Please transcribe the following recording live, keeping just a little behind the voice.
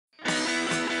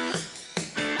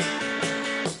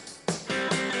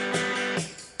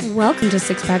Welcome to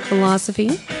Six Pack Philosophy,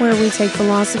 where we take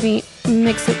philosophy,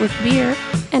 mix it with beer,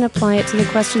 and apply it to the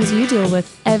questions you deal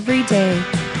with every day.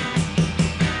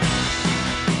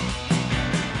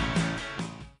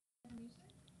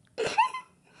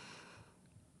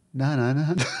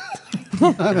 No.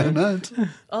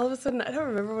 All of a sudden, I don't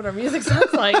remember what our music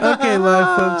sounds like. Okay,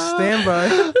 live folks, stand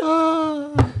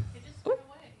by.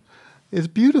 It's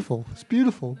beautiful. It's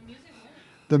beautiful.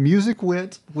 The music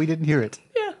went. We didn't hear it.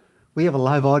 Yeah. We have a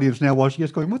live audience now watching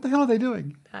us going, what the hell are they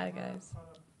doing? Hi, guys.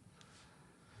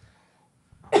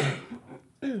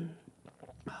 Live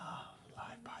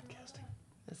podcasting.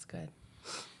 That's good.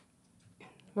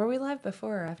 Were we live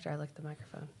before or after I licked the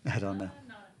microphone? I don't know.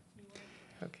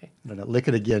 Okay. I don't know. Lick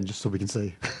it again just so we can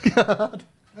see.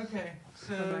 Okay,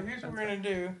 so here's what we're gonna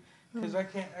do, because I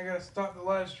gotta stop the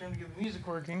live stream to get the music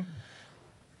working.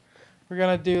 We're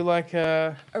gonna do like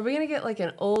a... Are we going to get like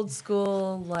an old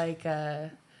school like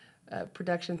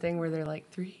production thing where they're like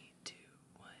 3, 2,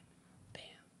 1, bam?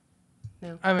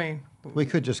 No. I mean, We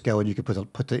could just go and you could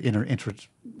put the inner entrance.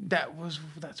 that's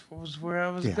where I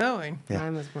was going. Yeah.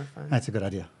 Mine was more fun. That's a good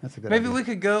idea. Maybe we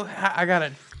could go. I got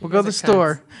it. We'll go to the guys are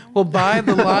store. We'll buy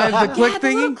the click the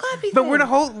little thingy. clappy But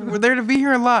thing. we're there to be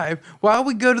here live while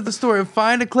we go to the store and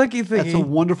find a clicky That's a thingy.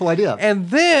 wonderful idea. And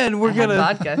then we're I had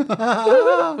gonna.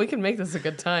 vodka. We can make this a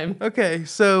good time. Okay,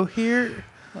 so here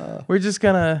we're just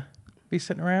gonna be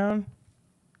sitting around,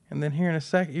 and then here in a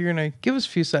second, you're gonna give us a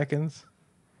few seconds.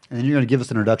 And then you're going to give us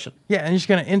an introduction. Yeah, and you're just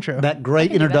gonna intro. That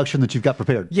great introduction that you've got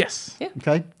prepared. Yes. Yeah.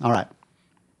 Okay? All right.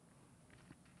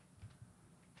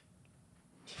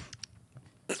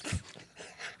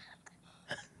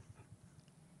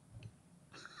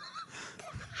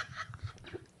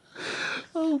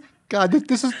 Oh, God,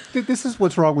 this is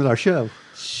what's wrong with our show.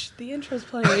 Shh, the intro's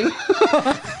playing.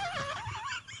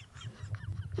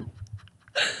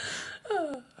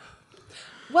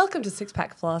 Welcome to Six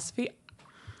Pack Philosophy.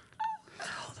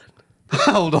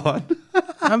 Hold on.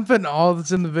 I'm putting all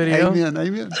that's in the video.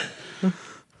 Amen.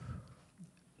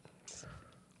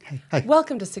 Hey.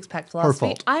 Welcome to Six Pack Philosophy.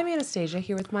 fault. I'm Anastasia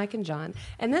here with Mike and John,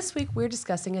 and this week we're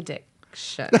discussing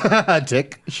addiction.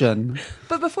 Addiction.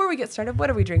 But before we get started, what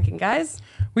are we drinking, guys?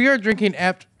 We are drinking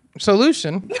Apt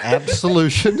Solution.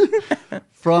 Absolution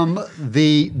from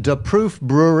the De Proof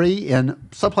Brewery in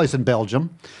someplace in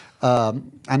Belgium.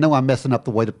 I know I'm messing up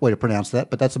the way to pronounce that,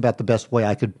 but that's about the best way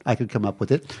I could come up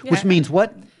with it. Yeah. Which means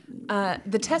what?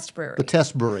 The Test Brewery. The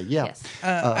Test Brewery. Yeah. Yes.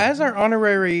 As our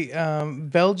honorary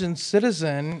Belgian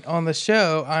citizen on the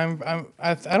show,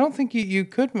 I don't think you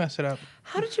could mess it up.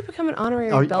 How did you become an honorary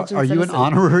Are Belgian you citizen? an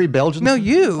honorary Belgian? No,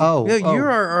 you. Oh, yeah, oh.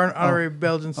 you're our honorary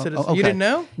Belgian citizen. Okay. You didn't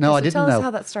know? No, So I didn't tell know. us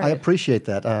how that started. I appreciate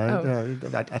that.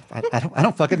 I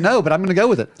don't fucking know, but I'm going to go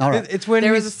with it. All right. It's when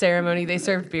There we was a ceremony. They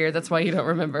served beer. That's why you don't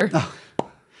remember.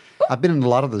 I've been in a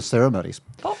lot of those ceremonies.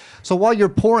 Oh. So while you're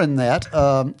pouring that,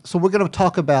 so we're going to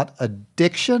talk about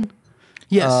addiction,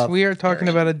 Yes, we are talking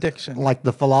about addiction. like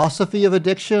the philosophy of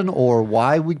addiction, or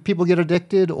why people get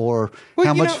addicted, or Well,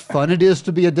 how you much know- fun it is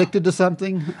to be addicted to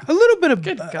something. A little bit of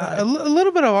God. a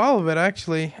little bit of all of it,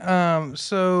 actually.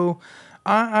 So,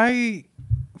 I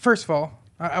first of all,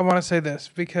 I want to say this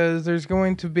because there's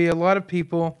going to be a lot of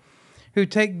people who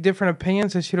take different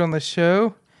opinions that shoot on the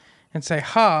show and say,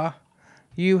 "Ha,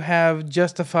 you have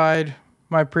justified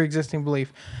my pre-existing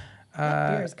belief."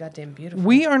 That beer is goddamn beautiful.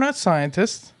 We are not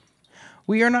scientists.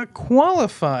 We are not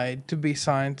qualified to be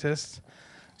scientists.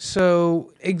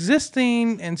 So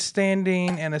existing and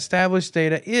standing and established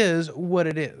data is what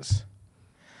it is.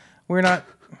 We're not.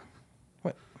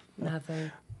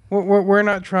 Nothing. We're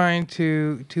not trying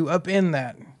to upend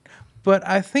that. But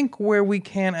I think where we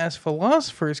can, as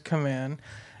philosophers, come in,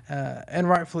 and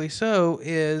rightfully so,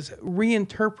 is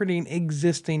reinterpreting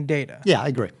existing data. Yeah, I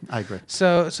agree.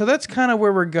 So that's kind of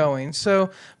where we're going. So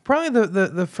probably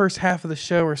the first half of the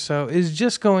show or so is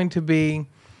just going to be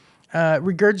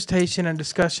regurgitation and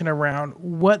discussion around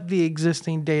what the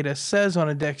existing data says on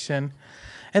addiction.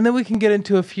 And then we can get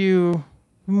into a few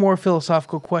more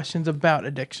philosophical questions about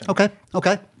addiction. Okay.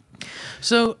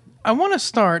 So I want to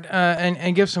start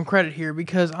and give some credit here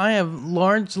because I am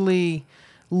largely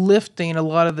lifting a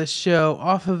lot of this show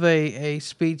off of a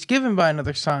speech given by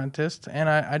another scientist, and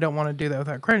I don't want to do that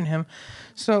without crediting him.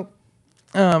 So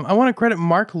I want to credit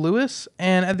Mark Lewis,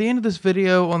 and at the end of this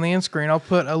video on the end screen, I'll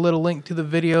put a little link to the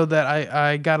video that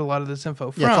I got a lot of this info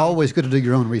from. Yeah, it's always good to do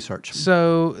your own research.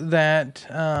 So that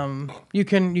you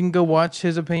can go watch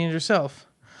his opinions yourself.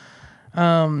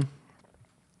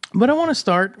 But I want to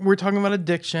start, we're talking about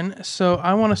addiction, so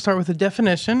I want to start with a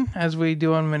definition, as we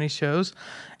do on many shows.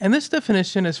 And this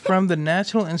definition is from the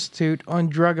National Institute on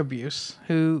Drug Abuse,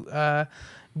 who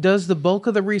does the bulk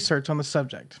of the research on the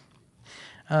subject.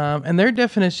 And their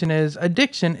definition is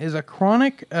addiction is a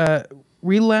chronic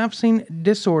relapsing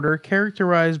disorder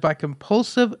characterized by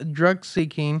compulsive drug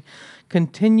seeking,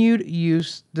 continued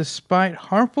use despite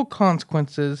harmful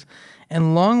consequences,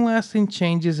 and long-lasting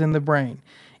changes in the brain.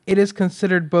 It is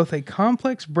considered both a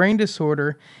complex brain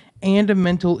disorder and a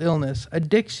mental illness.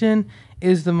 Addiction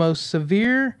is the most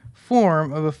severe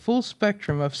form of a full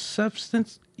spectrum of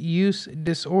substance use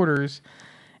disorders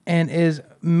and is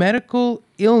medical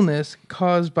illness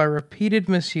caused by repeated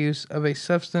misuse of a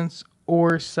substance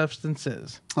or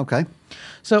substances. Okay.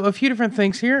 So a few different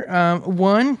things here.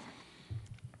 One,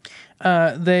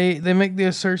 they make the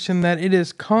assertion that it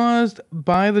is caused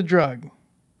by the drug.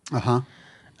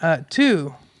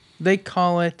 Two, they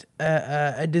call it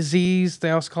a disease.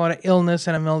 They also call it an illness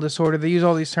and a mental disorder. They use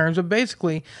all these terms, but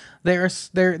basically,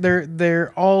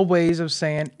 they're all ways of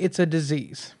saying it's a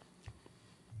disease.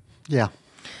 Yeah.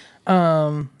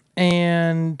 And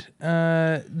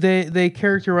they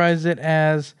characterize it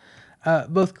as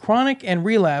both chronic and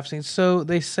relapsing. So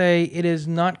they say it is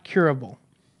not curable.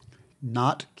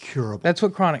 Not curable. That's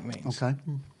what chronic means. Okay.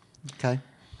 Okay.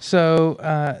 So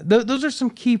those are some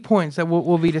key points that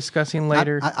we'll be discussing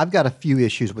later. I've got a few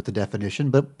issues with the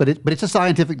definition, but it's a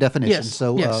scientific definition. Yes.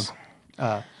 So yes.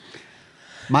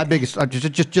 my biggest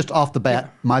just off the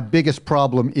bat, my biggest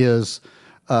problem is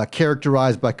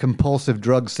characterized by compulsive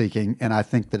drug seeking, and I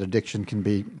think that addiction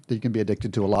you can be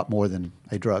addicted to a lot more than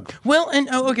a drug. Well, and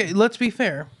okay, let's be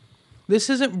fair.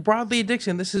 This isn't broadly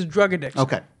addiction. This is drug addiction.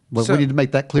 Okay. Well, we need to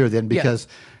make that clear then, because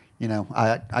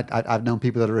I've known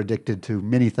people that are addicted to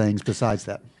many things besides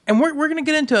that. And we're going to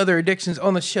get into other addictions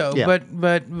on the show, Yeah.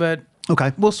 but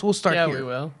Okay. we'll start Yeah, here. we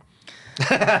will.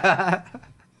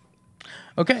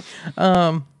 Okay.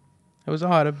 It was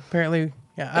odd. Apparently,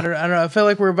 yeah. I don't know. I felt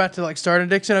like we're about to start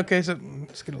addiction. Okay, so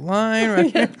let's get a line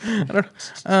right here. I don't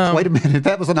know. Wait a minute,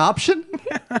 that was an option?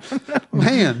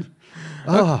 Man.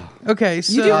 Oh. Okay,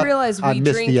 so You do realize I we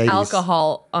miss drink the 80s.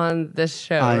 alcohol on this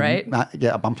show, right?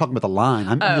 I'm talking about the line.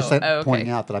 I'm just okay. pointing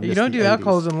out that I missed you don't the do 80s.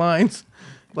 alcohols in lines.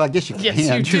 Well, I guess you can. Yes,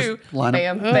 you Just do. line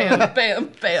Bam, up. bam,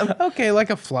 bam, bam. Okay,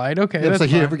 like a flight. Okay, Yeah, that's so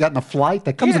you fine. ever gotten a flight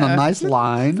that comes in Yeah. a nice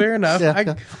line? Fair enough.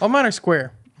 Yeah. All mine are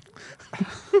square.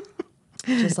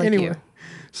 Just like Anyway. you.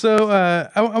 So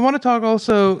I want to talk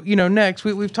also, next,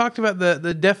 we've talked about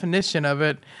the definition of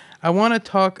it. I want to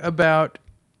talk about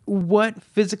what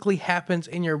physically happens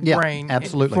in your Yeah, brain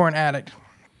absolutely. for an addict.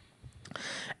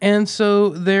 And so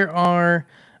there are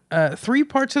three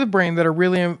parts of the brain that are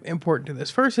really important to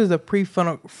this. First is the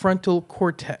prefrontal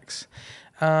cortex.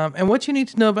 And what you need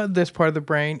to know about this part of the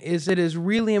brain is it is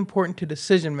really important to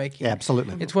decision making. Yeah,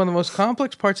 absolutely. It's one of the most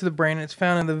complex parts of the brain, and it's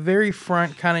found in the very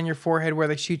front, kind of in your forehead, where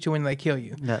they shoot you when they kill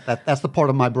you. Yeah, that's the part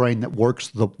of my brain that works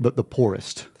the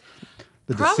poorest.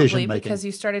 The Probably decision making. because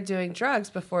you started doing drugs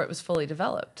before it was fully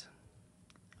developed.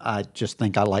 I just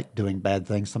think I like doing bad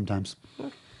things sometimes.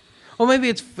 Well, maybe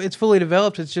it's fully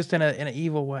developed. It's just in an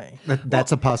evil way.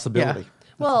 That's a possibility.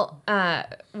 Well,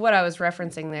 what I was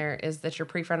referencing there is that your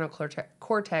prefrontal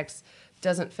cortex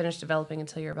doesn't finish developing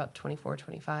until you're about 24,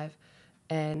 25.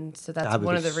 And so I that's would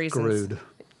one be of the reasons. screwed.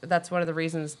 That's one of the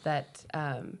reasons that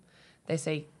they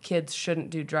say kids shouldn't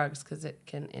do drugs, because it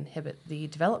can inhibit the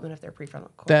development of their prefrontal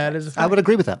cortex. That is a I fact. would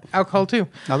agree with that. Alcohol too.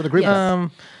 I would agree with that.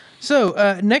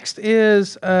 So next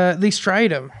is the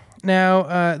striatum.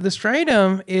 Now, the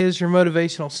striatum is your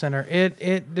motivational center.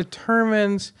 It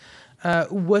determines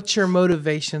what your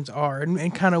motivations are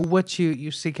and kind of what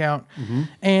you seek out. Mm-hmm.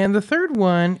 And the third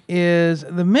one is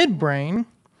the midbrain,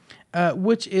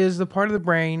 which is the part of the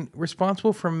brain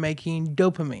responsible for making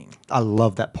dopamine. I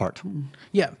love that part.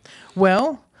 Yeah.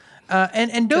 Well,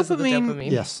 and Because of the dopamine,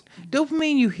 dopamine. Yes.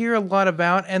 dopamine you hear a lot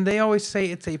about, and they always say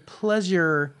it's a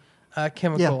pleasure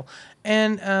chemical.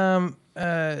 And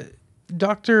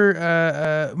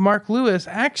Dr. Mark Lewis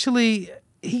actually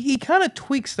he kind of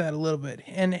tweaks that a little bit,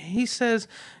 and he says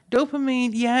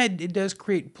dopamine, it does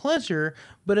create pleasure,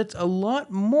 but it's a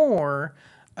lot more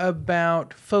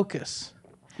about focus.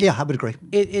 Yeah, I would agree.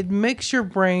 It makes your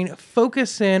brain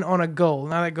focus in on a goal.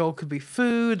 Now, that goal could be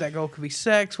food, that goal could be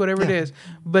sex, whatever it is,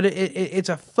 but it's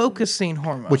a focusing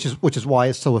hormone. Which is why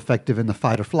it's so effective in the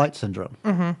fight or flight syndrome.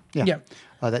 Mm-hmm. Yeah.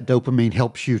 That dopamine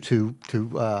helps you to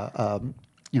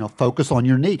focus on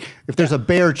your need. If there's a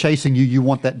bear chasing you, you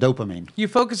want that dopamine. You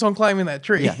focus on climbing that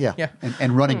tree. Yeah.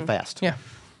 And running fast. Yeah.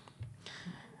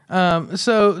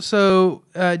 So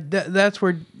that's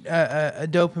where a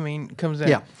dopamine comes in.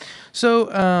 Yeah. So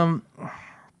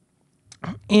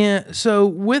so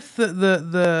with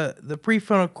the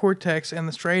prefrontal cortex and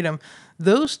the striatum,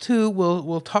 those two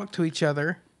will talk to each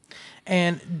other,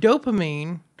 and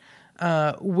dopamine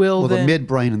will Well, then the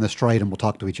midbrain and the striatum will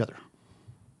talk to each other.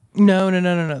 no.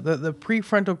 The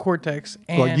prefrontal cortex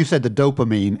and Well, you said the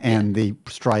dopamine and the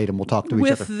striatum will talk to each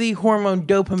with other. the hormone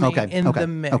dopamine Okay, in okay, the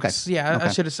mix. okay, Yeah, I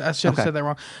okay, should have okay. said that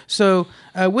wrong. So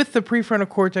with the prefrontal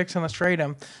cortex and the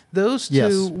striatum, those two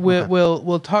Yes, okay.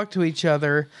 will talk to each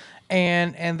other,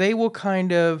 and they will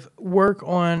kind of work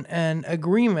on an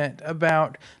agreement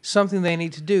about something they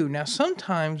need to do. Now,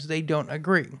 sometimes they don't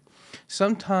agree.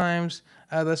 Sometimes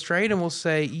the striatum will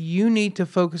say, you need to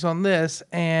focus on this,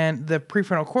 and the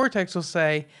prefrontal cortex will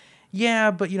say,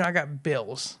 yeah, but I got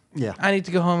bills. Yeah. I need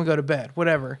to go home and go to bed,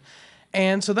 whatever.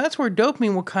 And so that's where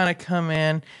dopamine will kind of come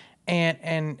in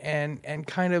and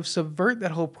kind of subvert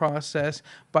that whole process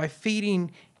by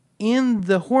feeding in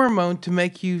the hormone to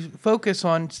make you focus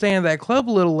on staying at that club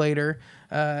a little later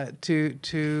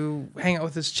to hang out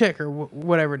with this chick or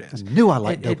whatever it is. I knew I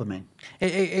liked dopamine.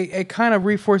 It kind of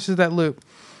reinforces that loop.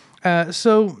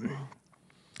 So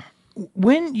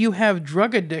when you have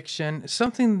drug addiction,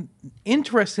 something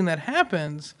interesting that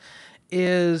happens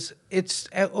is it's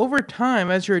over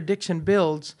time as your addiction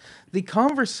builds, the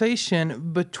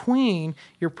conversation between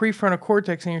your prefrontal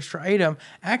cortex and your striatum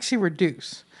actually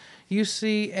reduce. You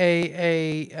see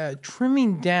a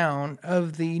trimming down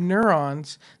of the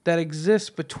neurons that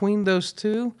exist between those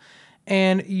two,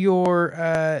 and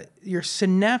your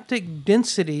synaptic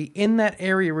density in that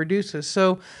area reduces.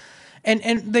 So,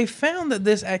 and they found that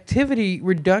this activity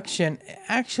reduction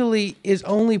actually is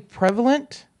only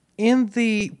prevalent in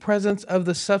the presence of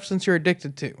the substance you're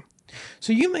addicted to.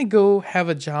 So you may go have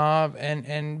a job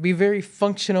and be very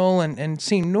functional and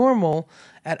seem normal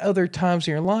at other times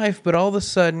in your life, but all of a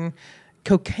sudden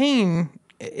cocaine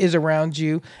is around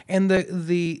you, and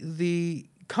the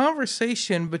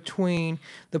conversation between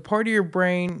the part of your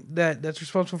brain that's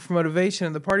responsible for motivation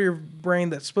and the part of your brain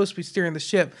that's supposed to be steering the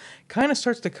ship kind of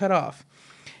starts to cut off.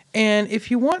 And if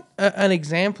you want an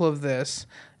example of this,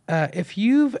 if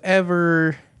you've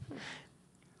ever...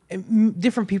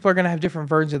 Different people are going to have different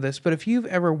versions of this, but if you've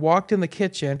ever walked in the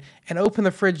kitchen and opened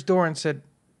the fridge door and said,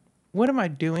 "What am I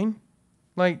doing?"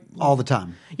 Like All the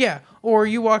time. yeah, or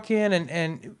you walk in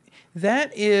and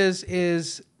that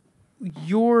is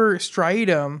your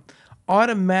striatum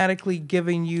automatically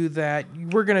giving you that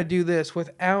we're going to do this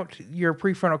without your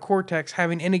prefrontal cortex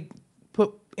having any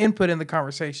input in the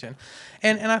conversation.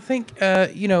 And I think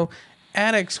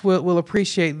addicts will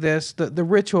appreciate this, the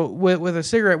ritual with a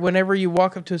cigarette. Whenever you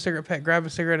walk up to a cigarette pack, grab a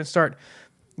cigarette and start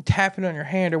tapping on your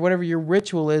hand or whatever your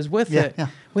ritual is with it,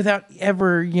 without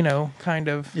ever, kind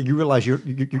of... You realize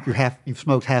you've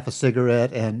smoked half a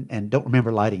cigarette and don't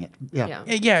remember lighting it. Yeah,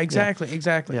 exactly.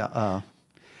 Yeah.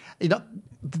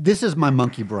 This is my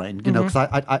monkey brain, because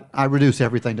I reduce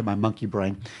everything to my monkey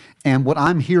brain. And what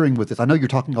I'm hearing with this, I know you're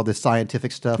talking all this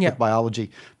scientific stuff with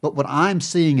biology, but what I'm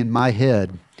seeing in my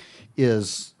head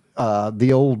is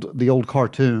the old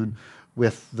cartoon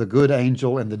with the good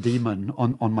angel and the demon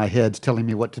on my heads telling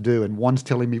me what to do, and one's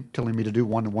telling me to do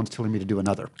one, and one's telling me to do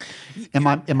another. Am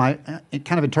I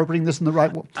kind of interpreting this in the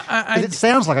right way? It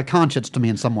sounds like a conscience to me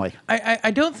in some way. I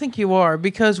don't think you are,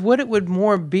 because what it would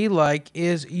more be like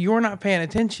is you're not paying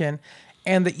attention,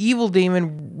 and the evil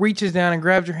demon reaches down and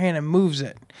grabs your hand and moves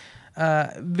it.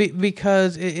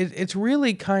 Because it's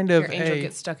really kind of your angel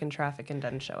gets stuck in traffic and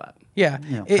doesn't show up. Yeah,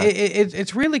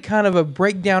 it's really kind of a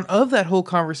breakdown of that whole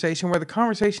conversation where the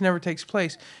conversation never takes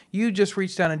place. You just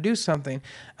reach down and do something.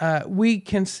 We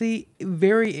can see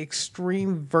very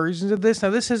extreme versions of this.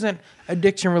 Now, this isn't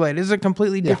addiction related. This is a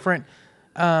completely different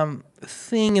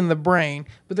thing in the brain.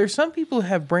 But there's some people who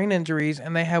have brain injuries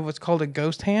and they have what's called a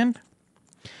ghost hand,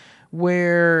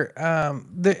 where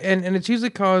and it's usually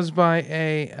caused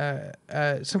by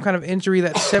some kind of injury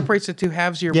that separates the two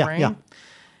halves of your brain,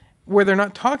 where they're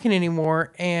not talking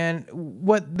anymore, and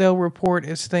what they'll report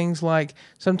is things like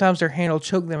sometimes their hand will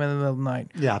choke them in the middle of the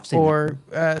night. Yeah, I've seen or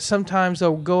sometimes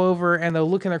they'll go over and they'll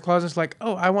look in their closets like,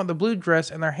 oh, I want the blue dress,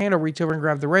 and their hand will reach over and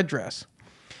grab the red dress.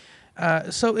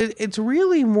 So it's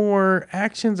really more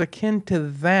actions akin to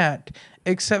that,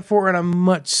 except for on a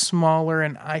much smaller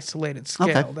and isolated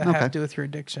scale that have to do with your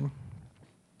addiction.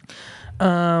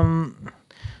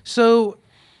 So,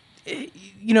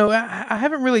 I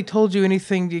haven't really told you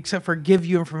anything except for give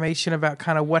you information about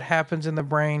kind of what happens in the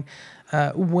brain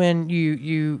when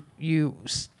you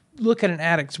look at an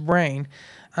addict's brain.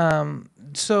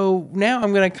 So now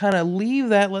I'm going to kind of leave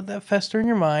that, let that fester in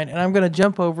your mind, and I'm going to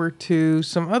jump over to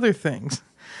some other things.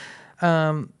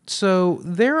 So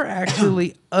there are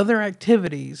actually other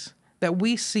activities that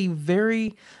we see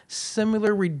very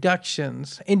similar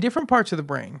reductions in different parts of the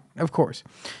brain, of course,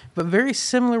 but very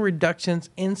similar reductions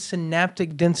in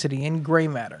synaptic density in gray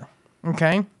matter.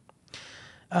 Okay?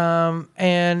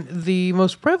 And the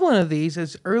most prevalent of these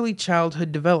is early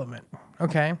childhood development.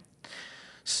 Okay.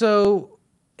 So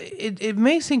it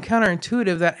may seem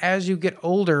counterintuitive that as you get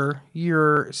older,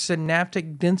 your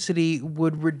synaptic density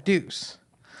would reduce.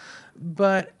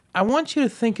 But I want you to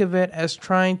think of it as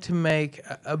trying to make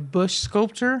a bush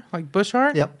sculpture, like bush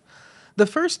art. Yep. The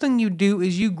first thing you do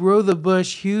is you grow the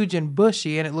bush huge and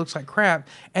bushy and it looks like crap,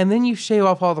 and then you shave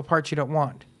off all the parts you don't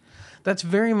want. That's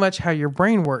very much how your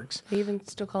brain works. They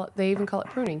even call it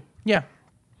pruning. Yeah.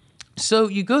 So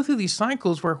you go through these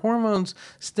cycles where hormones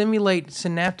stimulate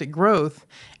synaptic growth,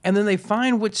 and then they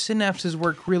find which synapses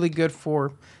work really good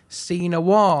for seeing a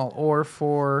wall or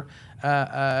for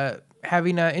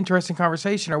having an interesting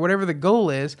conversation or whatever the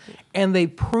goal is, and they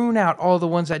prune out all the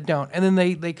ones that don't, and then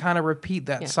they kind of repeat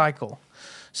that cycle.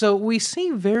 So we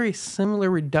see very similar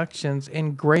reductions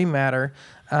in gray matter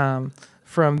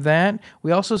from that.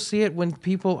 We also see it when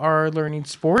people are learning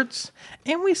sports,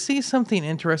 and we see something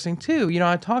interesting too. You know,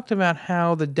 I talked about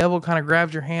how the devil kind of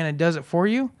grabs your hand and does it for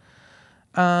you.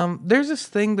 There's this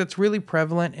thing that's really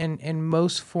prevalent in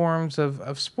most forms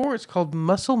of sports called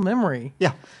muscle memory.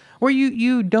 Yeah. Where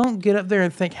you don't get up there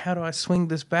and think, how do I swing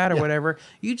this bat or whatever.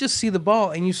 You just see the ball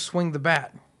and you swing the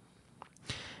bat.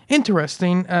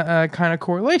 Interesting kind of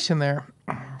correlation there.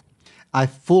 I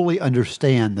fully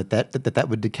understand that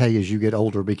would decay as you get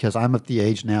older, because I'm at the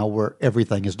age now where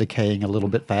everything is decaying a little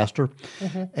bit faster,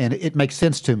 and it makes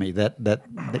sense to me that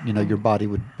you know your body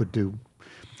would do,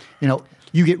 you know,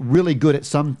 you get really good at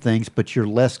some things, but you're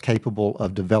less capable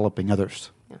of developing others.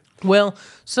 Well,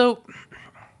 so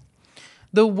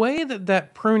the way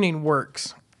that pruning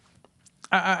works,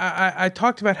 I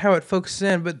talked about how it focuses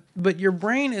in, but your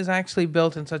brain is actually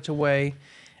built in such a way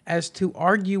as to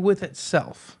argue with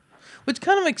itself. Which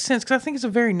kind of makes sense, because I think it's a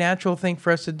very natural thing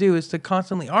for us to do, is to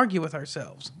constantly argue with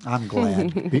ourselves. I'm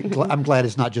glad. I'm glad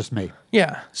it's not just me.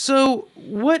 Yeah. So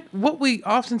what we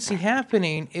often see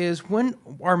happening is when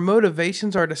our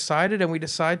motivations are decided and we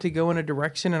decide to go in a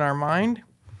direction in our mind,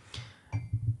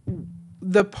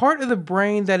 the part of the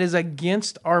brain that is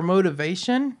against our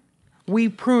motivation, we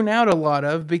prune out a lot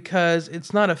of, because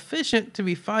it's not efficient to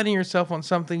be fighting yourself on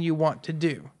something you want to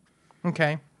do.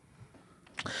 Okay?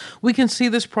 We can see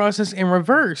this process in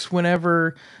reverse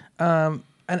whenever an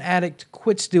addict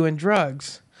quits doing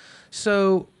drugs.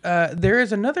 So there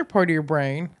is another part of your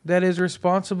brain that is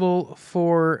responsible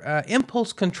for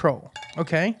impulse control,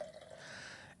 okay?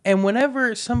 And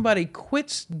whenever somebody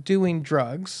quits doing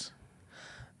drugs,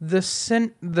 the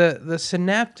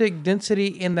synaptic density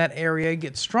in that area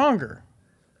gets stronger,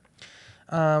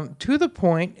 to the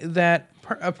point that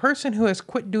a person who has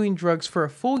quit doing drugs for a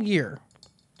full year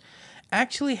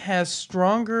actually has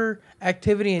stronger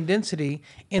activity and density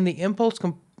in the impulse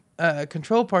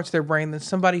control parts of their brain than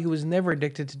somebody who was never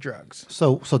addicted to drugs.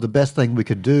 So the best thing we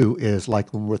could do is,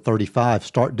 like when we're 35,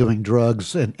 start doing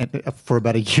drugs and for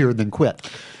about a year and then quit.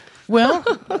 Well,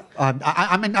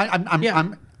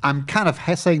 I'm kind of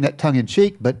saying that tongue in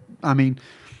cheek, but I mean,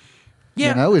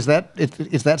 you know, is that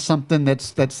something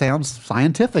that sounds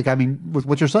scientific? I mean, with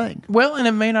what you're saying. Well, and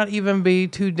it may not even be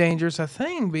too dangerous a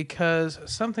thing, because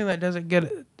something that doesn't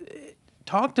get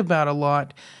talked about a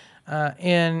lot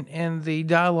in the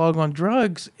dialogue on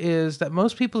drugs is that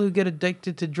most people who get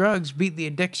addicted to drugs beat the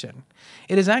addiction.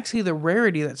 It is actually the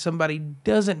rarity that somebody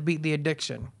doesn't beat the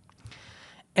addiction.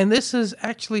 And this is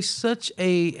actually such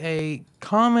a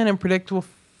common and predictable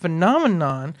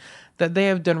phenomenon that they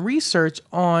have done research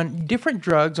on different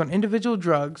drugs, on individual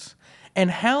drugs,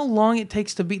 and how long it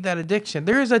takes to beat that addiction.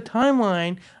 There is a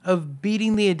timeline of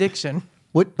beating the addiction.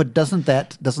 But doesn't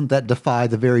that defy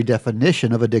the very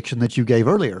definition of addiction that you gave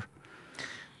earlier?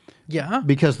 Yeah.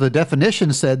 Because the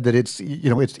definition said that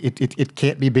it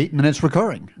can't be beaten and it's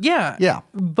recurring. Yeah. Yeah.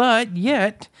 But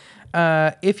yet,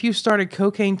 if you started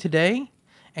cocaine today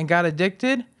and got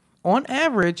addicted, on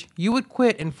average, you would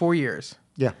quit in 4 years.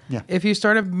 Yeah, yeah. If you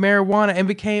started marijuana and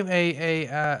became a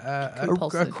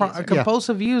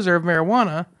compulsive user of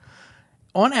marijuana,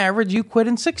 on average, you quit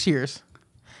in 6 years.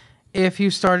 If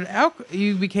you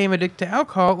you became addicted to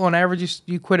alcohol, on average,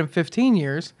 you quit in 15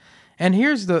 years. And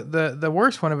here's the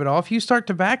worst one of it all. If you start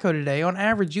tobacco today, on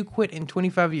average, you quit in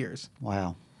 25 years.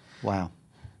 Wow.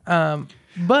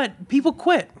 But people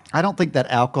quit. I don't think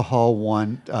that alcohol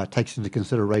one takes into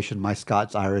consideration my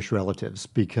Scots-Irish relatives,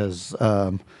 because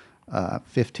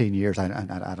 15 years,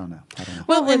 I don't know.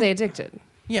 Well, were they addicted?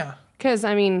 Yeah. Because,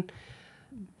 I mean,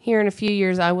 here in a few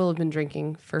years, I will have been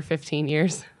drinking for 15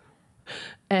 years.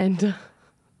 And,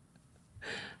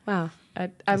 wow,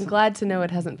 I'm glad to know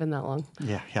it hasn't been that long.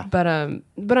 Yeah. But I'm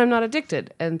not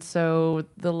addicted. And so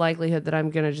the likelihood that I'm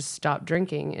going to just stop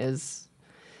drinking is,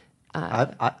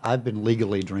 I've been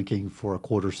legally drinking for a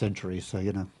quarter century,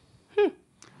 so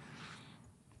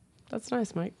That's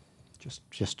nice, Mike.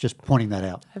 just pointing that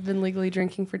out. I've been legally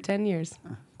drinking for 10 years.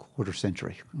 Quarter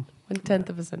century. 1/10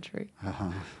 of a century.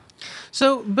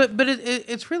 So, but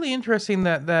it's really interesting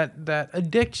that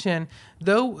addiction,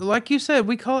 though, like you said,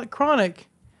 we call it chronic.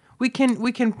 We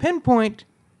can pinpoint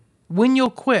when you'll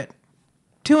quit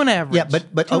to an average. Yeah,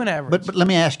 but an average. But let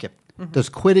me ask you: Does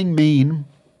quitting mean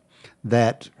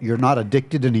that you're not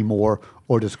addicted anymore,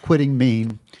 or does quitting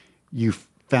mean you've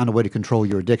found a way to control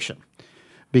your addiction?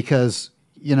 Because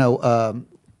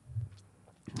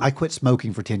I quit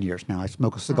smoking for 10 years now. I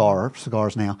smoke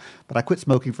cigars now, but I quit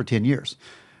smoking for 10 years.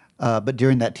 But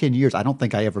during that 10 years, I don't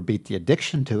think I ever beat the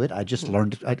addiction to it. I just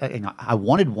learned. I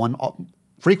wanted one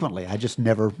frequently. I just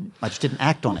didn't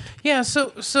act on it. Yeah,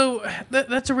 so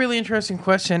that's a really interesting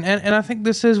question, and I think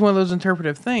this is one of those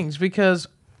interpretive things, because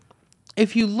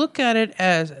if you look at it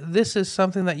as this is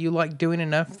something that you like doing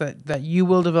enough that you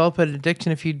will develop an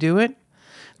addiction if you do it,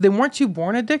 then weren't you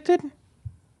born addicted?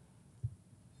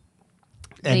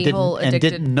 And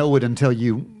didn't know it until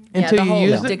you Until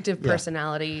you use it? addictive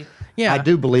personality. Yeah. I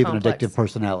do believe Complex. in addictive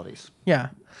personalities. Yeah.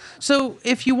 So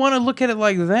if you want to look at it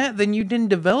like that, then you didn't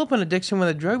develop an addiction when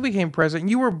the drug became present.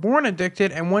 You were born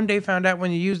addicted, and one day found out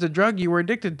when you used the drug you were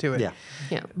addicted to it. Yeah.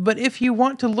 Yeah. But if you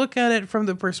want to look at it from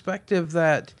the perspective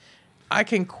that I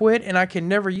can quit and I can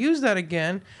never use that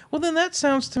again, well, then that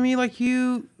sounds to me like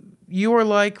you are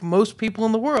like most people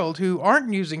in the world who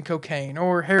aren't using cocaine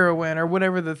or heroin or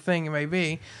whatever the thing may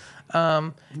be.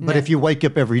 But if you wake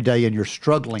up every day and you're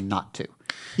struggling not to,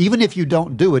 even if you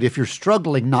don't do it, if you're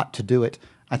struggling not to do it,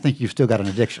 I think you've still got an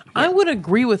addiction. I would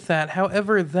agree with that.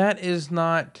 However, that is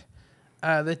not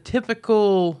the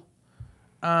typical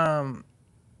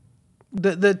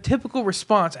the typical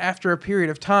response after a period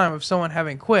of time of someone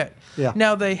having quit. Yeah.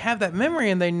 Now they have that memory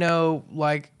and they know,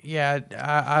 like, yeah,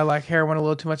 I like heroin a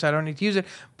little too much. I don't need to use it.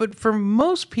 But for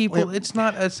most people, it's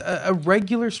not a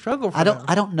regular struggle for them.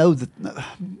 I don't know that.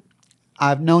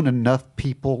 I've known enough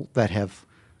people that have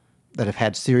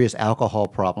had serious alcohol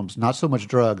problems, not so much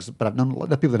drugs, but I've known a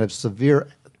lot of people that have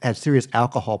had serious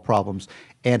alcohol problems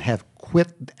and have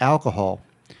quit alcohol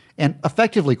and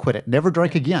effectively quit it, never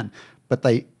drank again, but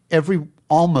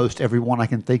almost everyone I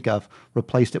can think of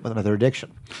replaced it with another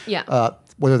addiction. Yeah.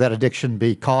 Whether that addiction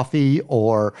be coffee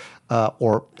or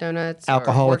Donuts, or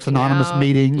Alcoholics working Anonymous out.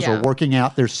 meetings or Yeah. working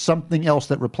out, there's something else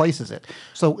that replaces it.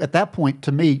 So at that point,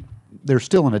 to me, there's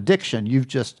still an addiction. You've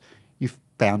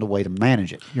found a way to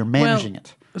manage it. You're managing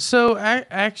it. So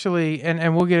actually,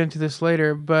 and we'll get into this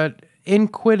later, but in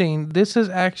quitting, this is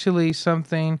actually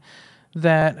something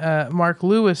that Mark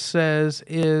Lewis says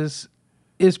is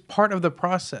part of the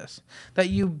process, that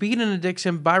you beat an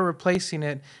addiction by replacing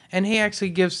it. And he actually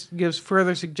gives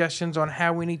further suggestions on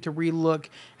how we need to relook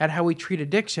at how we treat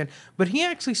addiction. But he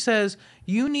actually says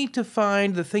you need to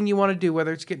find the thing you want to do,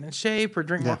 whether it's getting in shape or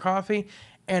drink more coffee,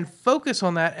 and focus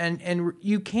on that. And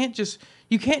you can't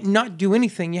not do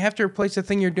anything. You have to replace the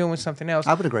thing you're doing with something else.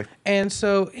 I would agree. And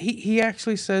so he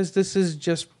actually says this is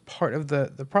just part of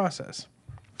the process.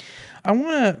 I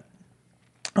want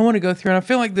to go through, and I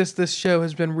feel like this show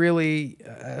has been really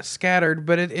scattered,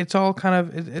 but it's all kind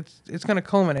of it's going to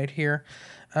culminate here.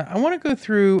 I want to go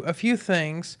through a few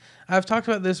things. I've talked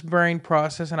about this brain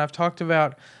process, and I've talked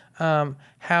about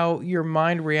how your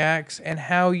mind reacts and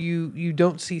how you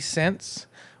don't see sense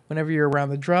whenever you're around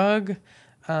the drug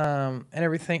and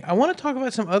everything. I want to talk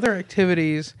about some other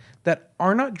activities that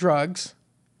are not drugs,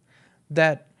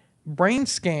 that brain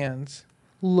scans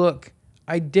look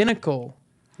identical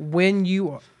when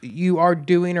you are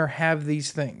doing or have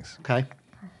these things. Okay.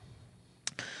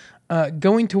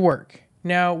 Going to work.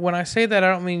 Now, when I say that,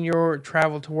 I don't mean your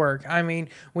travel to work. I mean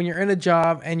when you're in a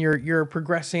job and you're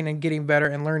progressing and getting better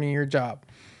and learning your job.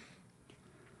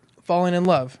 Falling in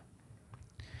love.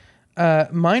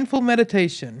 Mindful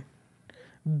meditation.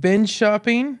 Binge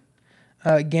shopping.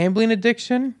 Gambling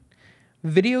addiction.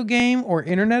 Video game or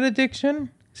internet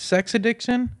addiction. Sex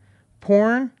addiction.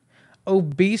 Porn.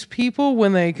 Obese people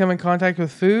when they come in contact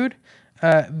with food.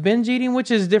 Binge eating, which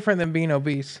is different than being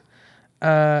obese.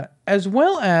 As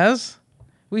well as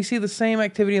we see the same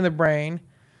activity in the brain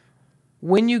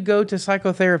when you go to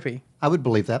psychotherapy. I would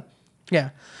believe that.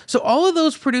 Yeah. So all of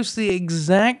those produce the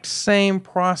exact same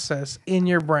process in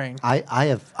your brain.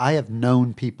 I have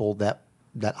known people that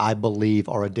I believe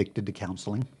are addicted to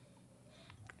counseling.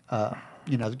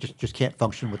 Just can't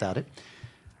function without it.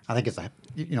 I think it's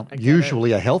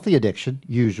usually a healthy addiction,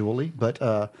 but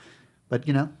I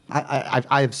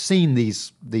have seen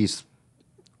these.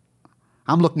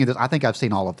 I'm looking at this. I think I've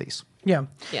seen all of these. Yeah.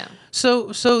 Yeah.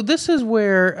 So this is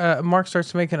where Mark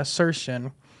starts to make an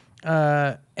assertion,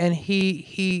 and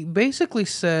he basically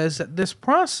says that this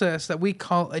process that we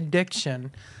call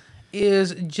addiction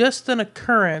is just an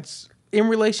occurrence in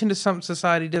relation to something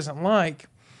society doesn't like,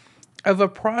 of a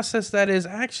process that is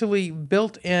actually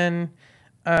built in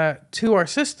to our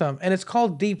system, and it's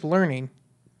called deep learning.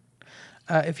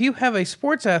 If you have a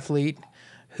sports athlete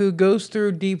who goes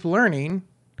through deep learning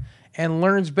and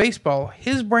learns baseball,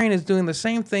 his brain is doing the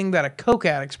same thing that a coke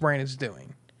addict's brain is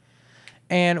doing.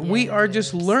 And we are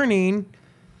just learning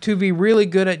to be really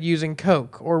good at using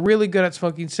coke, or really good at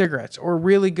smoking cigarettes, or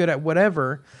really good at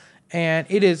whatever. And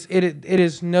it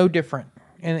is no different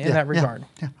in that regard.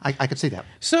 Yeah, I could see that.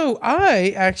 So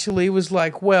I actually was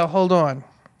like, well, hold on.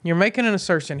 You're making an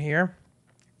assertion here.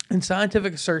 And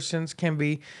scientific assertions can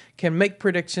make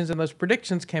predictions, and those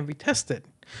predictions can be tested.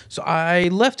 So I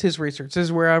left his research. This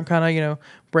is where I'm kind of,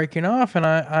 breaking off. And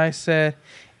I said,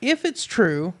 if it's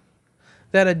true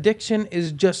that addiction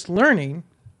is just learning,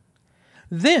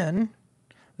 then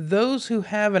those who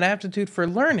have an aptitude for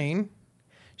learning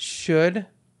should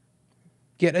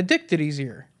get addicted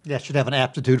easier. Yeah, should have an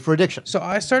aptitude for addiction. So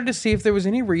I started to see if there was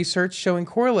any research showing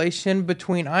correlation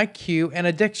between IQ and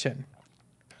addiction.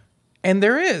 And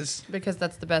there is. Because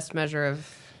that's the best measure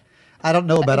of I don't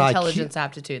know about intelligence IQ.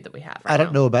 aptitude that we have. I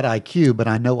don't know about IQ, but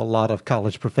I know a lot of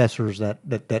college professors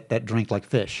that drink like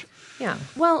fish. Yeah.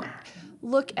 Well,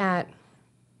 look at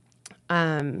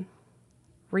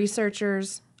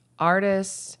researchers,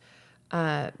 artists,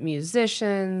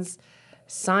 musicians,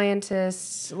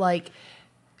 scientists. Like,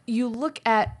 you look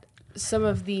at some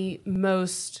of the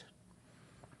most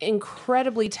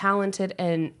incredibly talented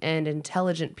and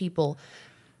intelligent people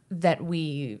that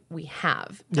we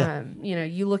have. Yeah.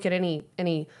 You look at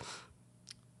any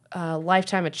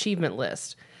lifetime achievement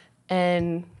list,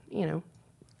 and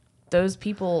those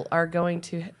people are going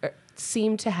to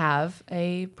seem to have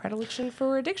a predilection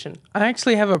for addiction. I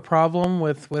actually have a problem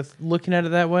with looking at it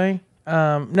that way.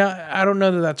 Now, I don't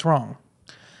know that that's wrong.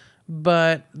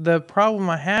 But the problem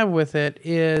I have with it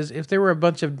is if there were a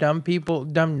bunch of dumb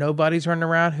nobodies running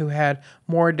around who had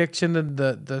more addiction than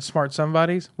the smart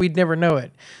somebodies, we'd never know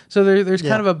it. So there's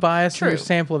kind of a bias in your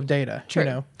sample of data.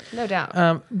 True. No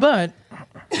doubt. But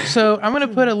so I'm going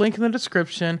to put a link in the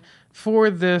description for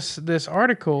this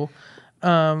article.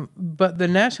 But the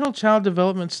National Child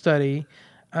Development Study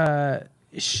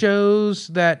shows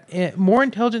that more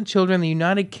intelligent children in the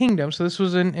United Kingdom, so this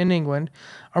was in England,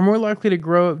 are more likely to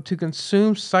grow up to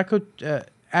consume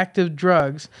psychoactive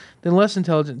drugs than less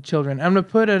intelligent children. I'm going to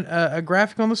put a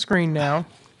graphic on the screen now.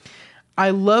 I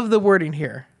love the wording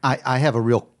here. I have a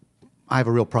real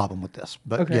problem with this,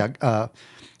 but Okay. yeah,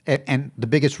 and the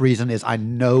biggest reason is I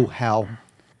know how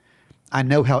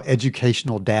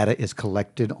educational data is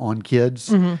collected on kids,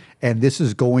 and this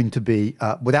is going to be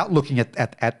without looking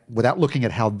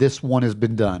at how this one has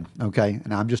been done. Okay,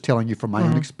 and I'm just telling you from my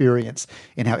own experience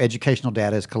in how educational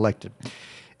data is collected.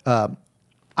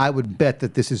 I would bet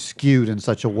that this is skewed in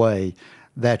such a way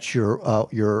that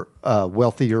your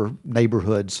wealthier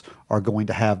neighborhoods are going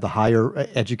to have the higher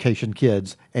education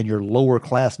kids, and your lower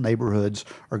class neighborhoods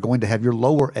are going to have your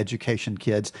lower education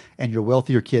kids, and your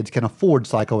wealthier kids can afford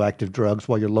psychoactive drugs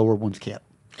while your lower ones can't.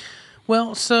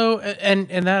 Well, so and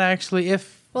that actually,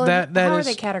 if Well, that how is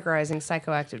are they categorizing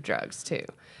psychoactive drugs too?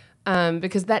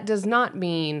 Because that does not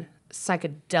mean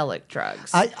psychedelic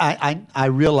drugs. I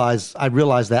realize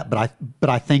that, but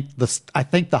I think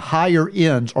the higher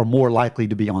ends are more likely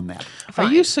to be on that.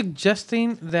 Are you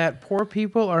suggesting that poor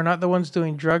people are not the ones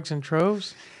doing drugs in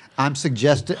troves? I'm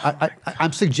suggesting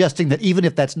that even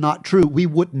if that's not true, we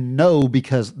wouldn't know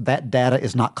because that data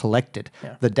is not collected.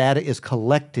 Yeah. The data is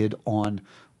collected on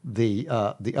the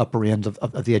upper ends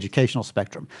of the educational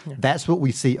spectrum. Yeah. That's what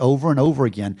we see over and over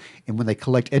again. And when they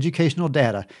collect educational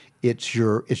data, it's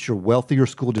your wealthier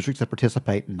school districts that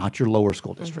participate, and not your lower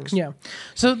school districts. Yeah.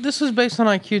 So this was based on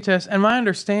IQ tests, and my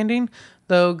understanding,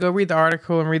 though, go read the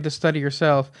article and read the study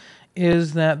yourself,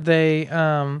 is that they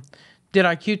did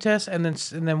IQ tests and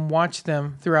then watched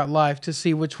them throughout life to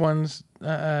see which ones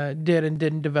did and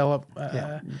didn't develop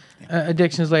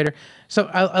addictions later. So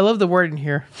I love the wording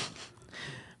here.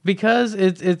 Because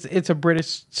it's a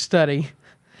British study,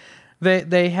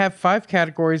 they have 5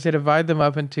 categories. They divide them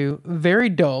up into very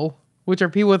dull, which are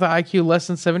people with an IQ less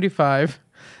than 75,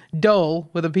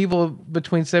 dull, with the people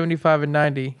between 75 and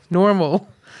 90, normal,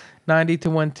 90 to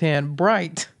 110,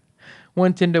 bright,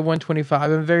 110 to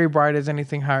 125, and very bright is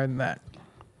anything higher than that.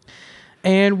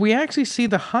 And we actually see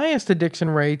the highest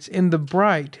addiction rates in the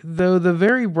bright, though the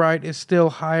very bright is still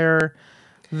higher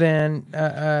than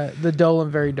the dull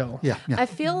and very dull. Yeah, yeah. I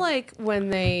feel like when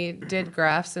they did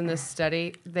graphs in this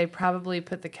study, they probably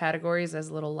put the categories as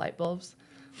little light bulbs.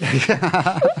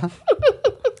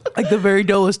 Like the very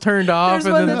dull is turned off.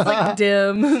 There's one that's like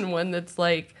dim and one that's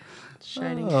like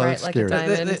shining bright that's like a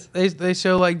scary. diamond. They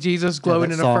show like Jesus glowing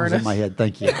that in a song's furnace. in my head.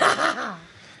 Thank you.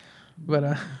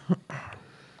 But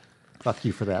Fuck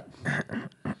you for that.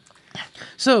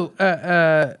 so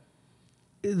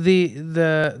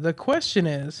the question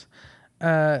is,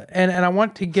 and I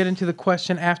want to get into the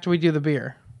question after we do the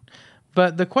beer,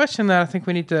 but the question that I think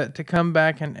we need to come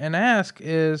back and ask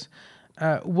is,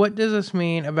 what does this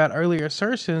mean about earlier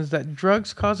assertions that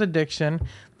drugs cause addiction,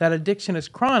 that addiction is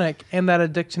chronic, and that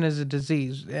addiction is a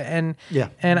disease? And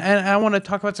I want to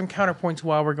talk about some counterpoints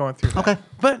while we're going through that. Okay.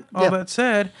 But all that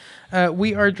said,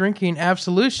 we are drinking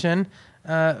Absolution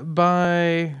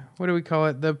by, what do we call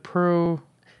it? The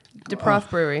DeProf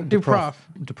Brewery. DeProf.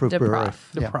 DeProf Brewery.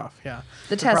 DeProf, yeah.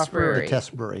 The Test DeProf Brewery. Brewery. The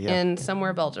Test Brewery, yeah. In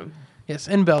somewhere Belgium. Yes,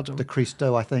 in Belgium. The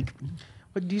Cristo, I think.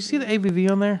 But do you see the ABV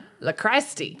on there? La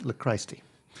Christie. Le Christi.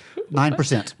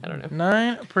 9%. I don't know.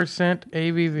 9%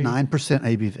 ABV. 9%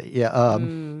 ABV. Yeah.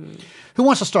 Who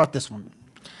wants to start this one?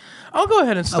 I'll go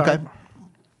ahead and start. Okay.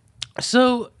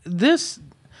 So this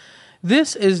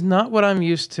is not what I'm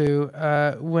used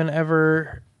to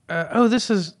whenever...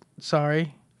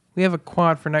 sorry. We have a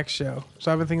quad for next show.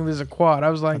 So I've been thinking this is a quad. I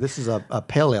was like... This is a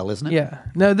pale ale, isn't it? Yeah.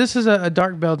 No, this is a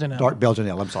dark Belgian ale. Dark Belgian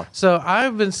ale, I'm sorry. So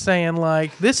I've been saying,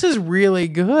 like, this is really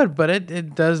good, but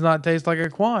it does not taste like a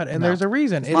quad. And there's a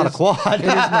reason. It's not a quad. It is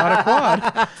not a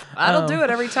quad. That'll do it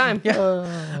every time. Yeah.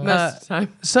 Most of the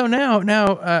time. So now,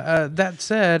 that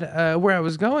said, where I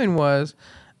was going was,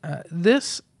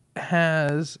 this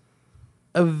has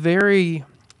a very,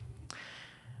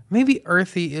 maybe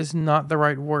earthy is not the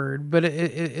right word, but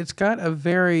it's got a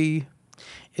very,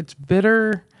 it's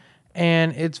bitter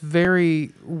and it's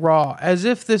very raw, as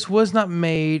if this was not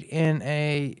made in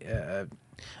a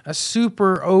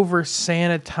super over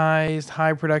sanitized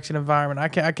high production environment.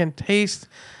 I can taste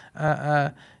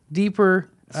deeper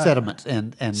Sediments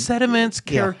and sediments,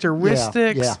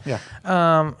 characteristics. Yeah.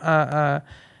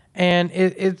 And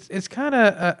it's kind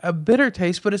of a bitter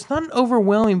taste, but it's not an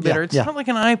overwhelming bitter. It's not like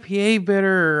an IPA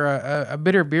bitter or a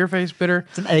bitter beer face bitter.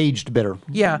 It's an aged bitter.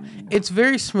 Yeah, it's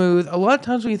very smooth. A lot of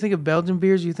times when you think of Belgian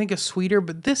beers, you think of sweeter,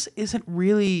 but this isn't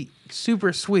really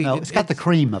super sweet. No, it's got the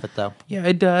cream of it, though. Yeah,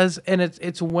 it does, and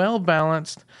it's well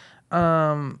balanced.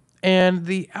 And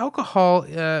the alcohol,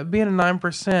 being a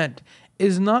 9%,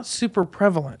 is not super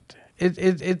prevalent.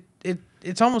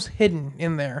 It's almost hidden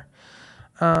in there.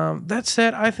 That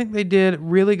said, I think they did a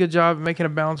really good job of making a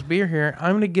balanced beer here.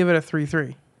 I'm going to give it a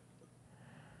 3.3.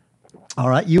 All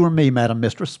right, you or me, Madam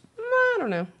Mistress? I don't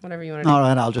know. Whatever you want to do. All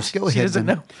right, I'll just go ahead. She doesn't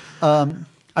then. know.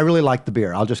 I really like the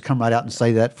beer. I'll just come right out and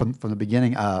say that from the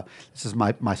beginning. This is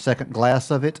my second glass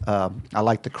of it. I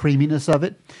like the creaminess of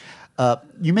it.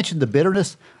 You mentioned the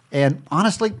bitterness, and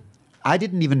honestly, I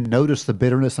didn't even notice the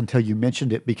bitterness until you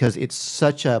mentioned it because it's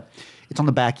on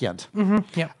the back end.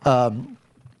 Mm-hmm. Yeah.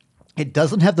 It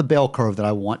doesn't have the bell curve that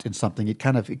I want in something. It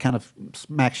kind of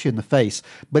smacks you in the face,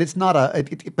 but it's not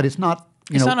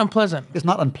it's not unpleasant. It's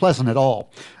not unpleasant at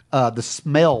all. The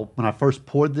smell when I first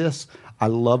poured this, I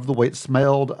love the way it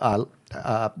smelled.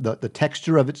 The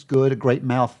texture of it's good, a great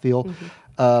mouthfeel.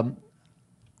 Mm-hmm.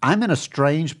 I'm in a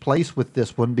strange place with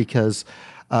this one because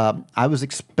I was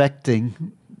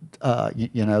expecting, I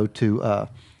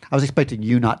was expecting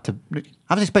you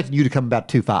to come about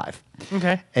 2.5.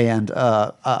 Okay. And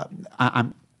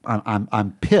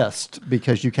I'm pissed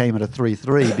because you came at a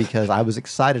 3.3 because I was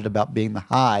excited about being the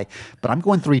high, but I'm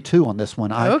going 3.2 on this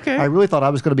one. I really thought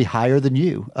I was going to be higher than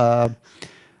you. I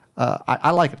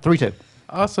like it. 3.2.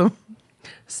 Awesome.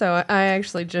 So I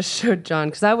actually just showed John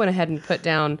because I went ahead and put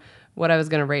down what I was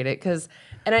going to rate it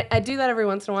and I do that every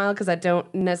once in a while because I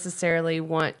don't necessarily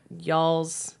want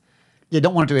y'all's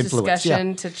don't want it to influence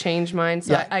discussion to change mine.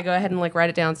 So I go ahead and write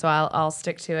it down. So I'll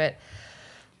stick to it.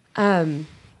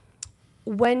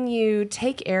 When you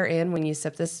take air in, when you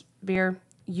sip this beer,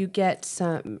 you get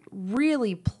some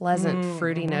really pleasant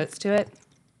fruity notes to it.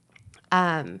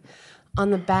 On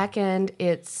the back end,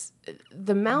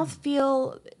 the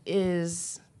mouthfeel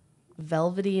is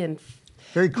velvety and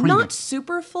very creamy. Not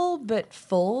super full, but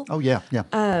full. Oh yeah.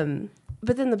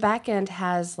 But then the back end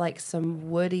has like some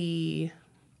woody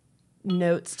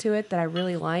notes to it that I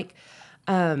really like.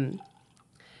 Not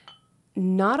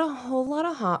a whole lot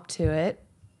of hop to it,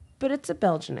 but it's a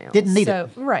Belgian ale. Didn't need it.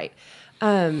 Right.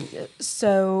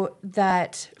 So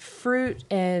that fruit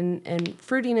and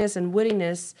fruitiness and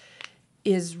woodiness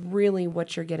is really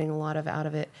what you're getting a lot of out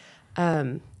of it.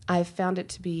 I've found it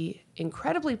to be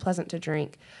incredibly pleasant to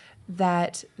drink,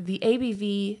 that the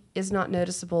ABV is not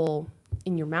noticeable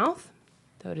in your mouth,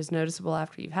 though it is noticeable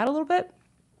after you've had a little bit.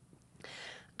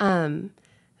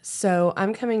 So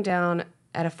I'm coming down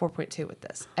at a 4.2 with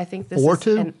this. I think this is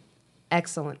an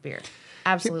excellent beer.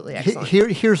 Absolutely excellent.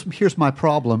 Here's my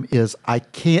problem is I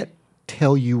can't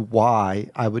tell you why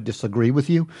I would disagree with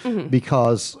you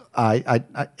because I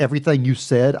everything you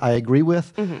said I agree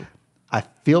with. I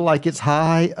feel like it's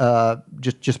high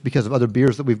just because of other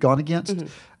beers that we've gone against.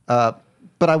 But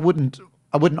I wouldn't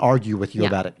argue with you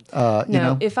about it. You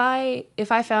know? if I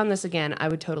found this again, I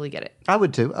would totally get it. I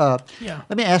would too.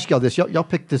 Let me ask y'all this. Y'all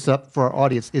pick this up for our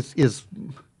audience. Is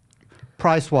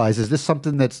price wise, is this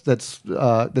something that's That is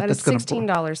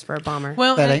 $16 for a bomber.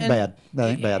 Well, that ain't bad. That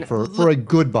ain't bad for a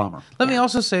good bomber. Let me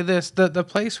also say this: the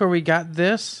place where we got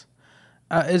this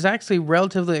is actually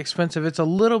relatively expensive. It's a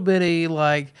little bitty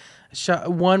like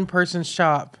one person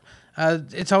shop.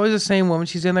 It's always the same woman.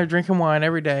 She's in there drinking wine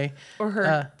every day. Or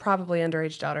her probably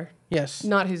underage daughter. Yes.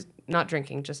 Who's not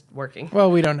drinking, just working. Well,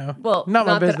 we don't know. Well, not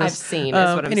my business. that I've seen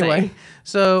is what I'm anyway, saying.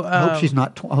 So I hope she's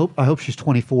not. I hope she's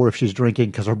 24 if she's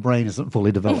drinking because her brain isn't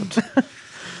fully developed.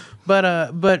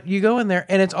 But you go in there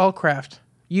and it's all craft.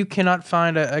 You cannot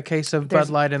find a case of Bud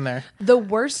Light in there. The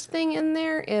worst thing in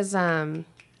there is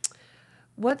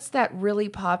what's that really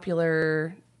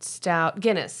popular stout?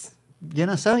 Guinness.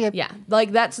 Guinness, oh yeah. Yeah,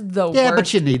 like that's the worst. Yeah,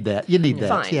 but you need that. You need that.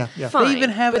 Fine. Yeah. Fine. They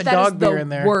even have but a that is dog beer the in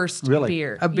there. Worst Really?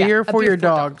 beer. A beer for your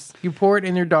dog. dogs. You pour it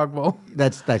in your dog bowl.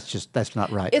 That's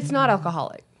not right. It's not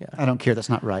alcoholic. I don't care. That's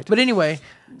not right. But anyway,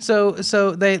 so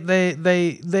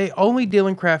they only deal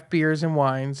in craft beers and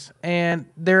wines, and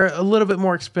they're a little bit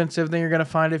more expensive than you're going to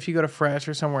find if you go to Fresh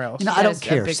or somewhere else. You know, I That don't is a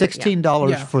care. big- $16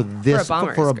 Yeah. for this For a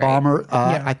bomber for is a great. bomber.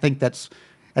 Yeah. I think that's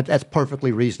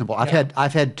perfectly reasonable. I've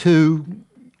had two.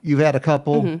 You've had a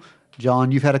couple.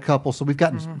 John, you've had a couple. So we've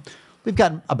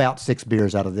gotten about 6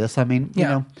 beers out of this. I mean, you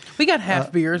know, we got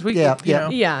half beers. We yeah, you yeah. know.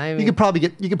 Yeah, I mean, you could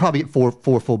probably get four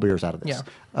full beers out of this.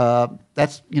 Yeah.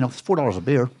 That's it's $4 a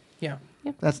beer. Yeah.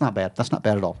 That's not bad. That's not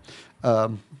bad at all.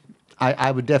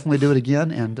 I would definitely do it again,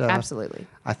 and absolutely.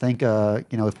 I think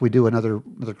if we do another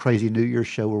crazy New Year's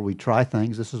show where we try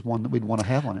things, this is one that we'd want to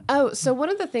have on it. Oh, so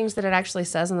one of the things that it actually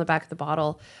says on the back of the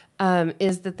bottle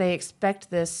is that they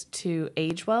expect this to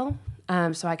age well.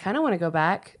 So I kind of want to go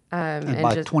back And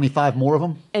buy just 25 more of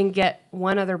them, and get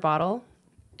one other bottle,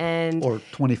 and or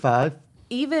 25.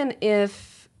 even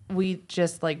if we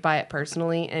just like buy it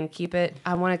personally and keep it,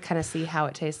 I want to kind of see how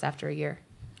it tastes after a year.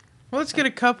 Well, let's get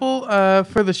a couple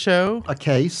for the show. A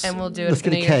case. And we'll do it Let's at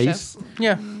the get a New Year's case.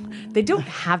 Yeah. They don't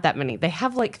have that many. They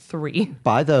have like 3.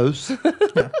 Buy those.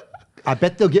 I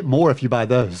bet they'll get more if you buy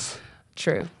those.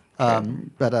 True.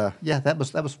 But yeah, that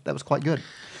was quite good.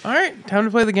 All right, time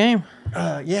to play the game.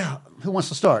 Yeah. Who wants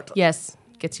to start? Yes,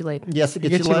 gets you laid. Yes, it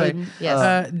gets Gets you you laid. laid.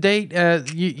 Yes.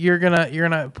 Date. You're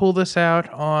gonna pull this out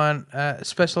on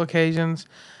special occasions.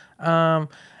 I'm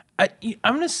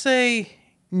gonna say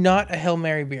not a Hail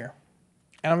Mary beer,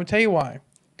 and I'm gonna tell you why.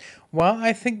 While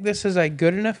I think this is a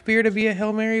good enough beer to be a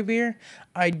Hail Mary beer,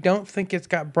 I don't think it's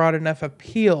got broad enough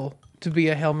appeal to be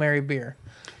a Hail Mary beer.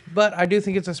 But I do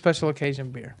think it's a special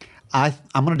occasion beer. I'm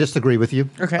going to disagree with you.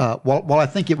 Okay. While I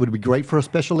think it would be great for a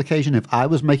special occasion, if I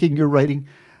was making your rating,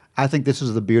 I think this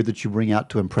is the beer that you bring out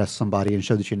to impress somebody and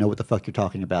show that you know what the fuck you're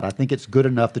talking about. I think it's good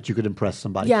enough that you could impress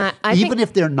somebody. Yeah, even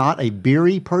if they're not a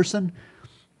beery person,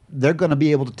 they're going to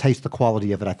be able to taste the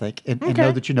quality of it, I think, and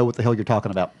know that you know what the hell you're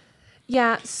talking about.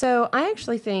 Yeah, so I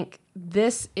actually think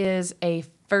this is a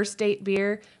first date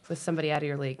beer with somebody out of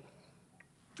your league.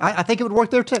 I think it would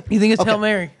work there too. You think it's Hail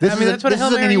Mary? This that's what a this Hail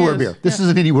is an Mary anywhere is. beer. This is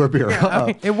an anywhere beer. I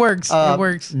mean, it works. It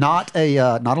works. Not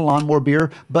a lawnmower beer,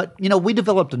 but we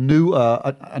developed a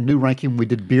new ranking. We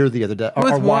did beer the other day, or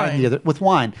With wine. with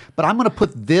wine. But I'm going to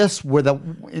put this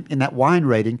in that wine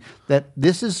rating. That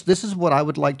this is what I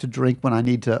would like to drink when I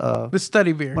need to The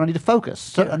study beer. when I need to focus.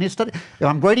 So I need to study. If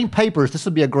I'm grading papers, this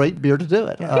would be a great beer to do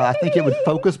it. I think it would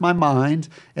focus my mind,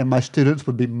 and my students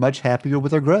would be much happier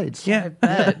with their grades. Yeah. I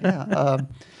bet. Yeah.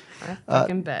 I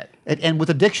fucking bet. And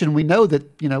with addiction, we know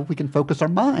that we can focus our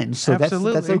minds, so that's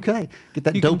Absolutely. okay. Get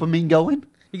that dopamine going.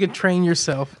 You can train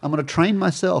yourself. I'm going to train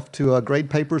myself to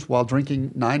grade papers while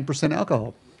drinking 9%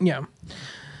 alcohol. Yeah.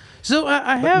 So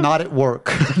I But have. not at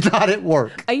work. Not at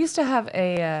work. I used to have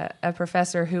a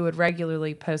professor who would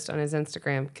regularly post on his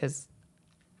Instagram because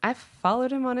I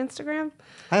followed him on Instagram.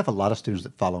 I have a lot of students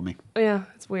that follow me. Yeah,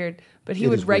 it's weird. But he It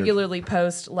would is weird. regularly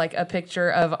post like a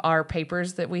picture of our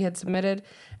papers that we had submitted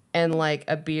and like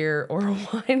a beer or a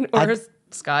wine or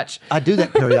scotch. I do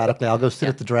that periodically. I'll go sit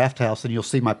at the draft house, and you'll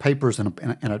see my papers in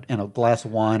a glass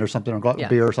of wine or something, or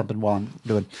beer or something while I'm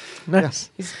doing. Nice.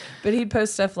 But he'd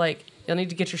post stuff like, "You'll need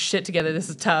to get your shit together. This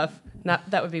is tough."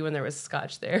 That would be when there was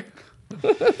scotch there.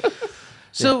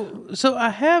 So I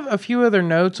have a few other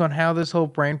notes on how this whole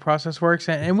brain process works,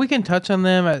 and we can touch on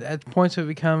them at points it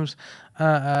becomes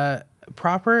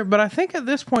proper. But I think at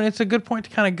this point, it's a good point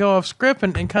to kind of go off script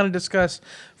and kind of discuss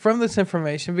from this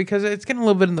information, because it's getting a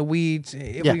little bit in the weeds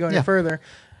if we go any further.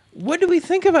 What do we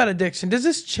think about addiction? Does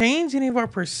this change any of our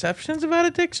perceptions about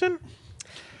addiction?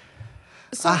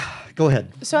 So, Go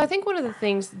ahead. So I think one of the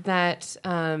things that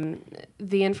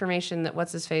the information that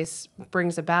What's His Face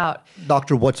brings about.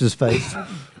 Dr. What's His Face?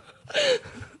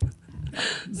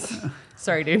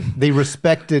 Sorry, dude. The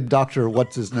respected Dr.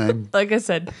 What's His Name? Like I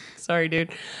said, sorry,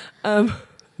 dude.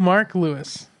 Mark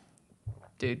Lewis.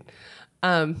 Dude.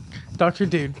 Dr.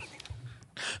 Dude.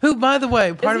 Who, by the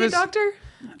way, part of Is his... he a doctor?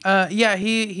 Yeah,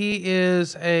 he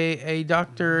is a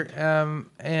doctor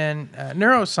in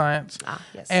neuroscience.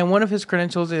 Yes. And one of his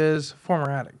credentials is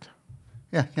former addict.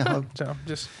 Yeah. So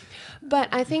just... But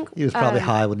I think He was probably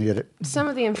high when he did it. some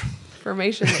of the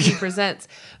information that he presents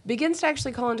begins to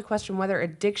actually call into question whether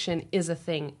addiction is a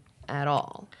thing at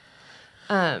all.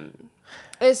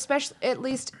 Especially, at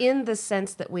least in the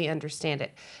sense that we understand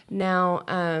it. Now,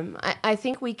 I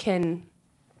think we can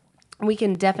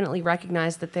definitely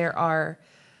recognize that there are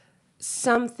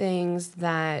some things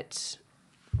that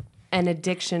an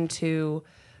addiction to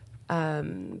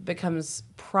becomes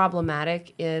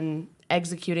problematic in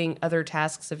executing other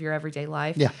tasks of your everyday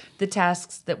life. Yeah. The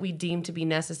tasks that we deem to be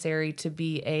necessary to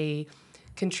be a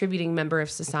contributing member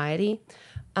of society.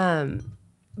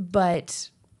 But,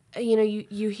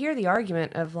 you hear the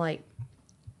argument of like,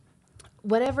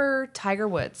 whenever Tiger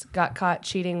Woods got caught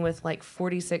cheating with like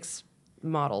 46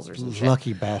 models or some shit.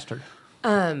 Lucky bastard.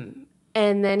 And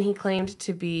then he claimed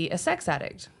to be a sex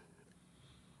addict.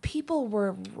 People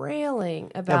were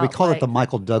railing about. Yeah, we call it the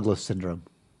Michael Douglas syndrome.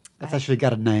 That's actually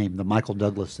got a name, the Michael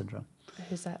Douglas syndrome.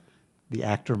 Who's that? The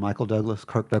actor Michael Douglas,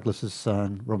 Kirk Douglas's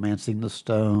son, Romancing the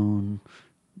Stone.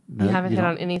 No, You haven't hit don't-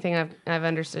 on anything I've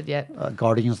understood yet.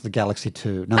 Guardians of the Galaxy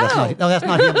 2. No, that's not him. No, that's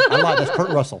not him. I lied. That's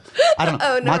Kurt Russell. I don't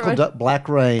know. Oh, never mind. Black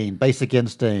Rain, Basic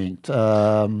Instinct.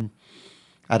 I don't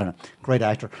know. Great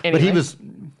actor. But Anyway.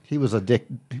 he was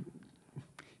addicted.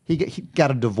 He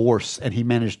got a divorce, and he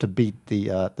managed to beat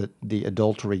the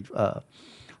adultery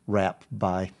rap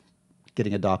by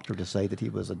getting a doctor to say that he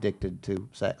was addicted to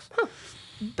sex.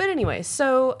 But anyway,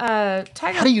 so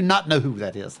Tiger. How do you not know who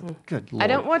that is? Good Lord. I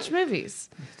don't watch movies.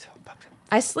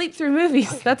 I sleep through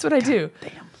movies. That's what I do.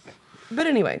 Damn. But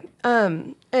anyway,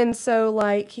 and so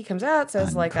like he comes out,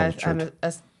 says like I'm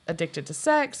addicted to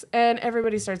sex, and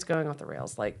everybody starts going off the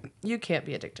rails. Like, you can't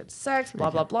be addicted to sex,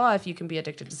 blah blah blah. If you can be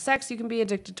addicted to sex, you can be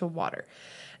addicted to water.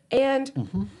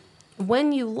 And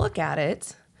when you look at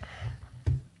it,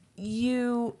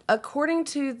 you, according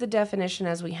to the definition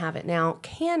as we have it now,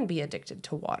 can be addicted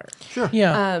to water. Sure.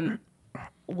 Yeah.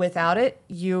 Without it,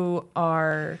 you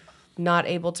are not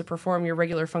able to perform your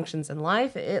regular functions in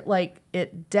life.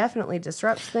 It definitely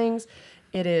disrupts things.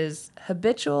 It is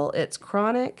habitual. It's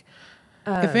chronic.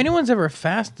 If anyone's ever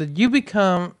fasted, you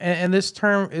become, and this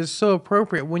term is so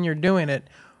appropriate when you're doing it,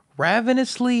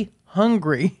 ravenously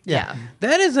hungry. Yeah.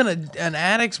 That is an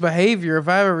addict's behavior if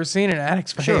I've ever seen an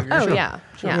addict's behavior. Oh, yeah.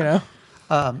 Yeah. You know?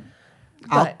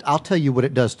 But- I'll tell you what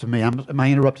it does to me. Am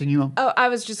I interrupting you? Oh, I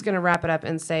was just going to wrap it up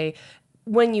and say,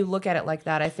 when you look at it like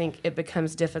that, I think it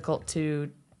becomes difficult to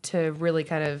really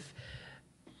kind of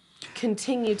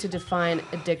continue to define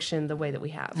addiction the way that we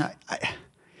have.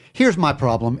 Here's my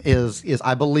problem: is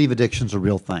I believe addiction's a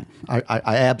real thing. I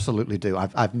absolutely do.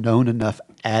 I've known enough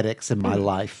addicts in my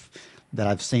life that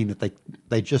I've seen that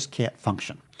they just can't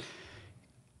function.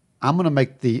 I'm going to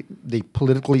make the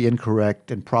politically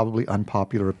incorrect and probably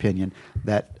unpopular opinion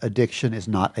that addiction is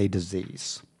not a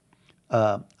disease.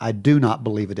 I do not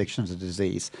believe addiction is a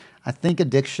disease. I think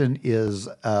addiction is,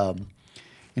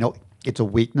 it's a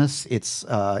weakness. It's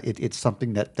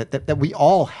something that we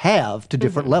all have to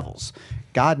different levels.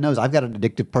 God knows I've got an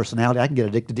addictive personality. I can get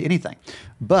addicted to anything.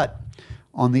 But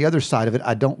on the other side of it,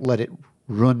 I don't let it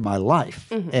ruin my life.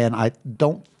 And I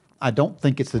don't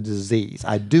think it's a disease.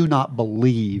 I do not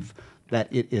believe that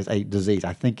it is a disease.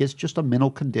 I think it's just a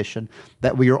mental condition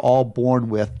that we are all born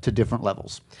with to different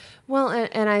levels. Well,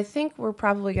 and I think we're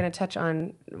probably going to touch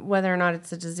on whether or not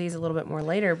it's a disease a little bit more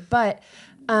later. But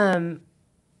like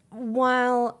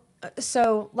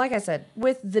I said,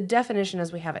 with the definition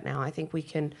as we have it now, I think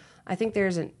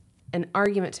there's an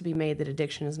argument to be made that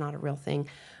addiction is not a real thing.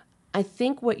 I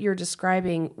think what you're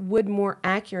describing would more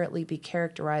accurately be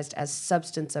characterized as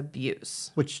substance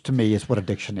abuse. Which to me is what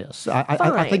addiction is.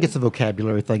 I think it's a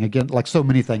vocabulary thing, again, like so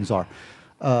many things are.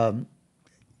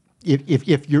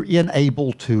 If you're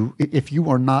unable to, if you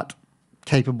are not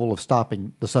capable of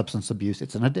stopping the substance abuse,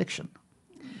 it's an addiction.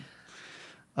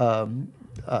 In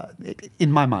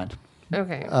my mind.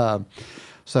 Okay.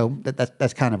 So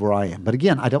that's kind of where I am. But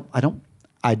again,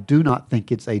 I do not think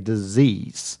it's a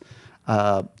disease.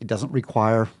 It doesn't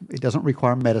require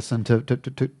medicine to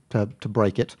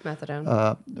break it.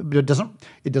 Methadone. But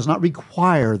it does not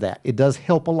require that. It does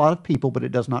help a lot of people, but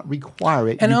it does not require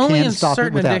it. And you only can in stop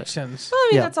certain it without addictions. Well, I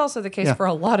mean, Yeah. that's also the case Yeah. for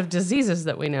a lot of diseases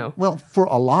that we know. Well, for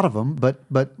a lot of them, but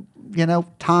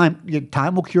time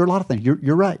will cure a lot of things.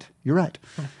 You're right. You're right.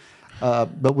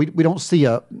 But we don't see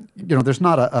there's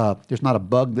not a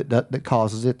bug that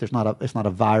causes it. It's not a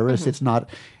virus. It's not.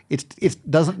 It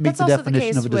doesn't meet That's the also definition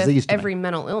the case of a disease. with to me. every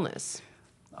mental illness.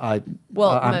 I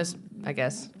Most, I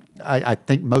guess. I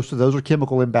think most of those are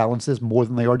chemical imbalances more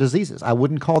than they are diseases. I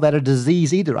wouldn't call that a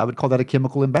disease either. I would call that a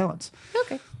chemical imbalance.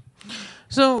 Okay.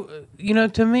 So,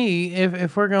 to me,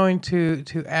 if we're going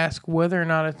to ask whether or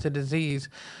not it's a disease,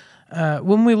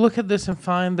 when we look at this and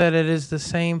find that it is the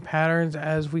same patterns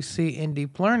as we see in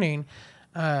deep learning,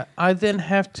 I then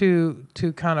have to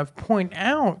kind of point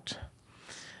out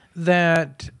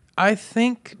that I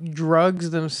think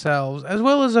drugs themselves, as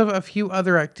well as a few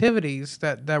other activities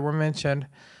that were mentioned,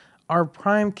 are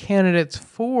prime candidates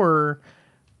for,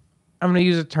 I'm going to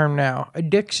use a term now,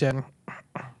 addiction,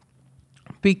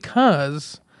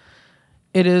 because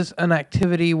it is an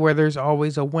activity where there's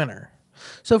always a winner.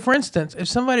 So, for instance, if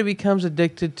somebody becomes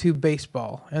addicted to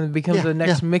baseball and becomes the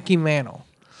next Mickey Mantle,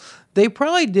 they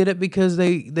probably did it because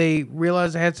they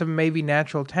realized they had some maybe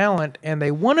natural talent and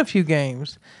they won a few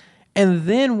games. And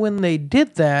then when they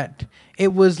did that,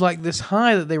 it was like this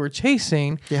high that they were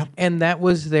chasing, and that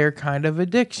was their kind of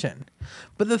addiction.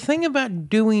 But the thing about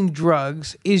doing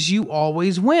drugs is you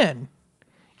always win.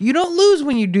 You don't lose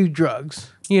when you do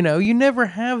drugs. You never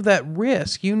have that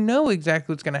risk. You know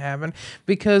exactly what's going to happen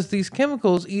because these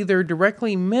chemicals either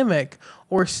directly mimic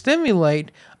or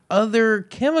stimulate other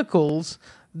chemicals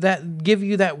that give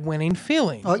you that winning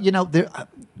feeling.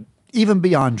 Even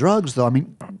beyond drugs, though, I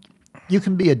mean, you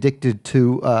can be addicted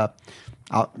to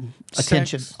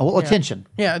attention. Sex. Attention.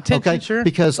 Yeah, attention, okay? sure.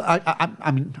 Because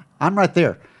I mean, I'm right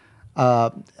there.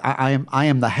 I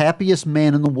am the happiest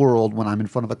man in the world when I'm in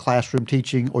front of a classroom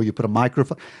teaching or you put a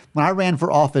microphone. When I ran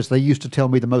for office, they used to tell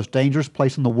me the most dangerous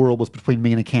place in the world was between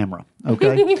me and a camera.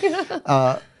 Okay,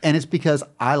 and it's because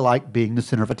I like being the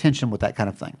center of attention with that kind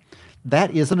of thing.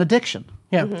 That is an addiction.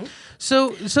 Yeah. So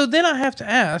then I have to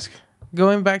ask,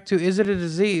 going back to, is it a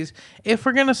disease? If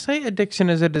we're going to say addiction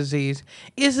is a disease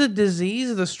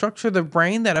the structure of the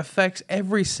brain that affects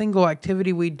every single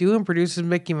activity we do and produces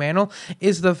Mickey Mantle?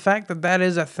 Is the fact that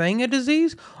is a thing a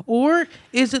disease? Or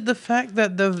is it the fact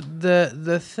that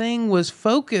the thing was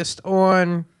focused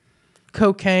on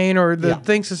cocaine or the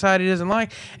thing society doesn't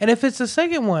like? And if it's the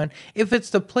second one, if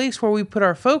it's the place where we put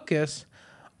our focus,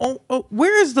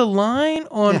 where is the line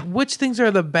on which things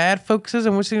are the bad focuses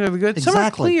and which things are the good? Some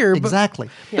are clear, but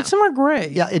some are gray.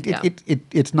 Yeah,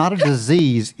 it's not a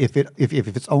disease if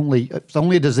it's only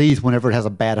a disease whenever it has a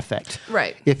bad effect.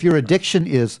 Right. If your addiction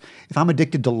is, if I'm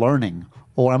addicted to learning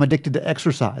or I'm addicted to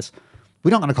exercise, we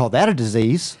don't want to call that a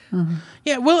disease. Mm-hmm.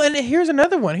 Yeah, well, and here's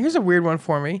another one. Here's a weird one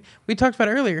for me. We talked about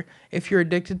earlier. If you're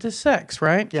addicted to sex,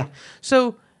 right? Yeah.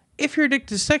 So if you're addicted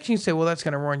to sex, you say, well, that's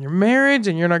going to ruin your marriage,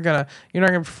 and you're not going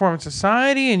to perform in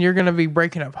society, and you're going to be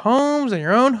breaking up homes and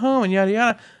your own home, and yada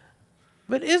yada.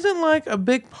 But isn't like a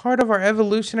big part of our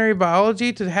evolutionary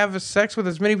biology to have sex with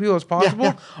as many people as possible?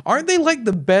 Yeah. Aren't they like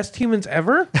the best humans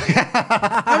ever?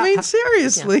 I mean,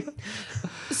 seriously.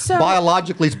 So,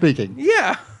 Biologically speaking.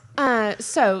 Yeah.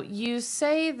 So you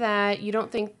say that you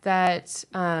don't think that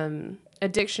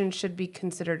addiction should be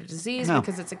considered a disease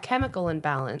because it's a chemical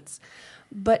imbalance.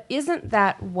 But isn't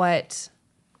that what,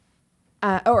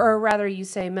 or rather you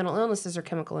say mental illnesses are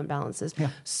chemical imbalances. Yeah.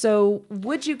 So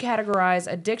would you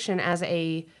categorize addiction as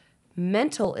a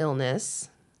mental illness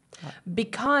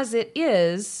because it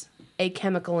is a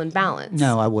chemical imbalance?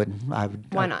 No, I wouldn't.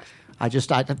 Why not? I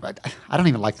don't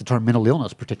even like the term mental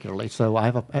illness particularly. So I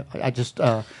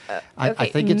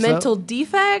think it's mental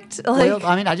defect. Well,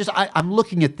 I mean, I'm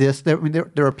looking at this.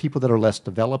 There are people that are less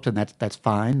developed, and that's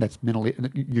fine. That's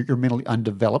you're mentally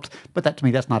undeveloped. But that to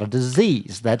me, that's not a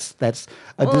disease. That's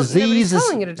a disease.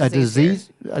 Calling it a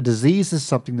disease. A disease is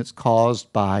something that's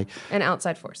caused by an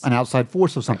outside force. An outside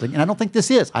force of something, and I don't think this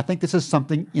is. I think this is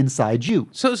something inside you.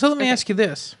 So let me ask you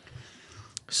this.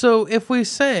 So if we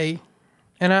say,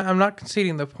 and I'm not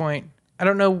conceding the point. I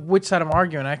don't know which side I'm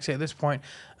arguing actually at this point.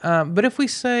 But if we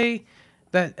say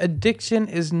that addiction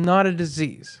is not a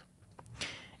disease,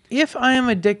 if I am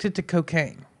addicted to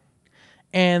cocaine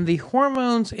and the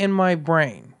hormones in my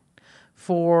brain,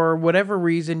 for whatever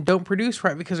reason, don't produce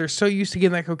right because they're so used to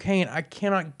getting that cocaine, I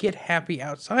cannot get happy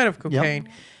outside of cocaine.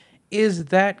 Yep. Is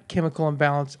that chemical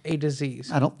imbalance a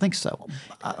disease? I don't think so.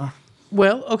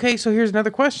 Well, okay, so here's another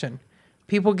question.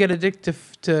 People get addicted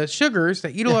to sugars.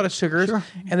 They eat a lot of sugars,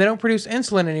 and they don't produce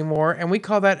insulin anymore, and we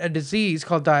call that a disease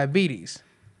called diabetes.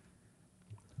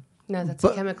 No, that's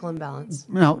a chemical imbalance.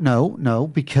 No,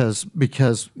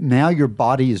 because now your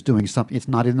body is doing something. It's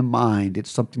not in the mind.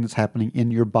 It's something that's happening in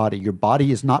your body. Your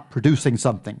body is not producing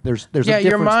something. There's a difference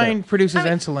your mind there. produces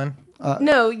insulin.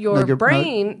 Your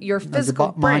brain, your physical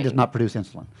brain. Mind does not produce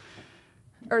insulin.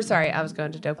 Or sorry, I was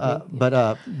going to dopamine. But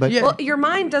well, your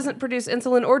mind doesn't produce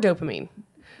insulin or dopamine.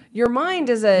 Your mind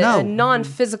is a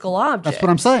non-physical object. That's what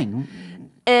I'm saying.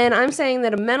 And I'm saying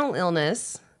that a mental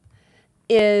illness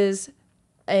is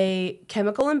a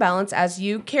chemical imbalance, as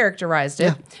you characterized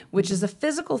it, which is a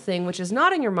physical thing, which is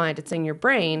not in your mind, it's in your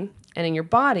brain and in your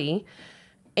body,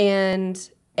 and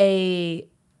an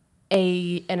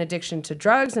addiction to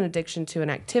drugs, an addiction to an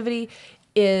activity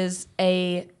is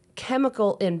a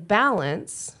chemical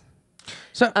imbalance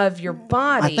of your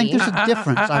body. I think there's a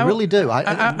difference. I really do.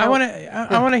 I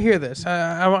want to hear this.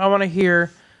 I want to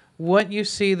hear what you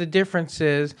see the difference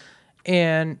is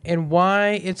and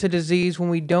why it's a disease when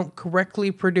we don't correctly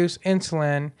produce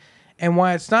insulin, and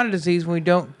why it's not a disease when we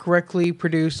don't correctly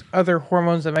produce other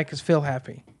hormones that make us feel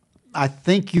happy. I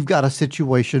think you've got a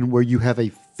situation where you have a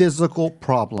physical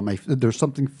problem. There's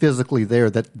something physically there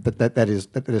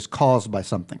that is caused by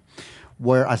something.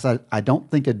 Where I said I don't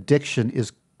think addiction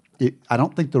is. I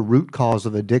don't think the root cause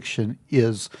of addiction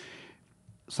is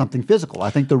something physical. I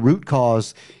think the root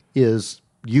cause is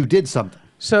you did something.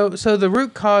 So the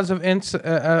root cause of and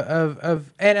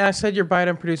I said your body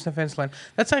doesn't produce enough insulin.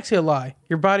 That's actually a lie.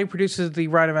 Your body produces the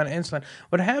right amount of insulin.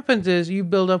 What happens is you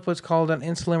build up what's called an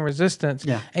insulin resistance,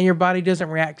 and your body doesn't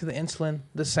react to the insulin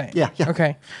the same. Yeah.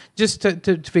 Okay. Just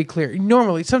to be clear,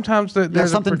 normally sometimes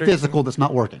there's something physical that's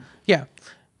not working. Yeah.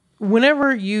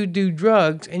 Whenever you do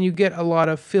drugs and you get a lot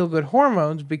of feel-good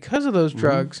hormones because of those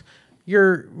drugs,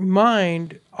 your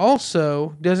mind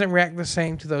also doesn't react the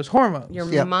same to those hormones.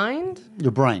 Your mind? Your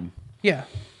brain. Yeah.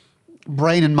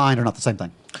 Brain and mind are not the same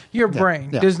thing. Your brain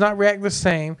does not react the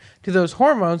same to those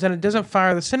hormones, and it doesn't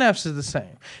fire the synapses the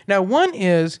same. Now, one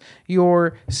is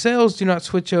your cells do not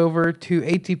switch over to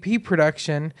ATP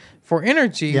production for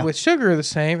energy with sugar the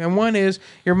same, and one is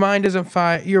your mind doesn't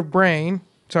fire, your brain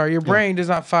does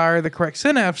not fire the correct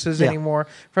synapses anymore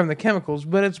from the chemicals,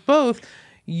 but it's both.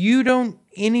 You don't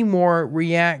anymore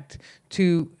react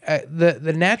to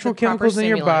the natural chemicals in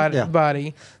your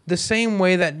body the same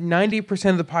way that 90%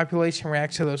 of the population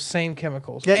reacts to those same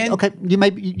chemicals. Yeah, okay, you may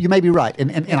be right,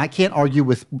 and I can't argue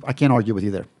with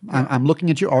you there. I'm looking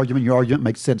at your argument. Your argument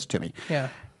makes sense to me. Yeah.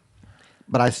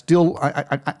 But I still I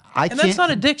and can't. That's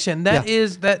not addiction. That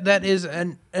is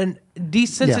an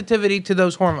desensitivity to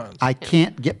those hormones. I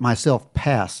can't get myself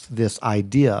past this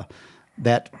idea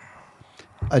that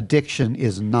addiction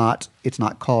is not. It's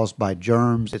not caused by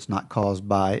germs. It's not caused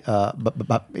by.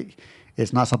 But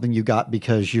it's not something you got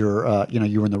because you're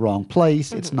you were in the wrong place.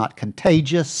 Mm-hmm. It's not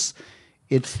contagious.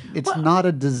 It's not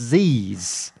a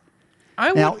disease.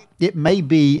 Now, it may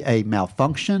be a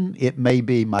malfunction. It may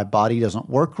be my body doesn't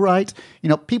work right.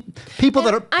 People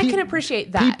that are I can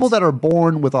appreciate that. People that are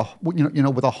born with a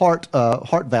with a heart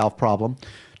valve problem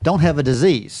don't have a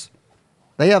disease.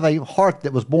 They have a heart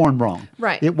that was born wrong.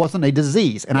 Right. It wasn't a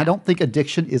disease, and I don't think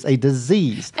addiction is a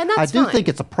disease. And that's I do fine. think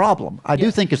it's a problem. I do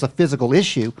think it's a physical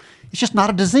issue. It's just not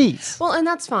a disease. Well, and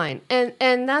that's fine,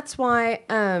 and that's why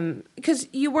because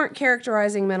you weren't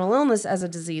characterizing mental illness as a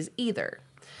disease either.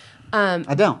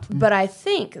 I don't. But I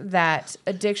think that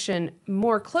addiction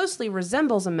more closely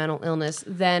resembles a mental illness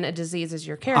than a disease as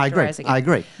you're characterizing I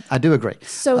agree. I do agree.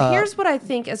 So here's what I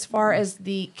think as far as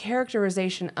the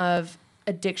characterization of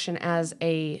addiction as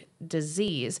a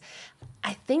disease.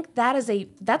 I think that's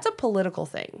a political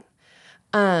thing.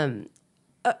 I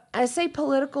say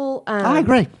political. I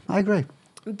agree.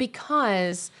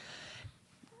 Because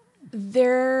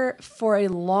there, for a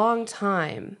long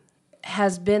time,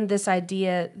 has been this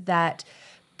idea that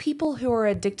people who are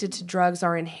addicted to drugs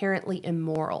are inherently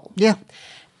immoral. Yeah.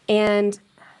 And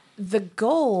the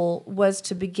goal was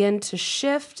to begin to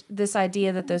shift this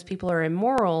idea that those people are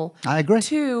immoral. I agree.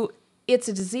 To it's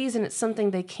a disease and it's something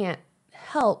they can't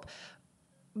help,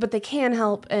 but they can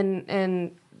help,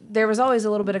 and there was always a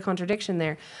little bit of contradiction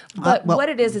there. But well- what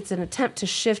it is, it's an attempt to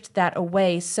shift that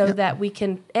away so that we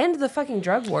can end the fucking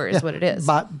drug war is what it is.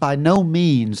 By no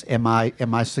means am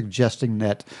I suggesting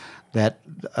that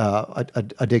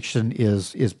addiction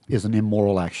is an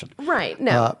immoral action. Right.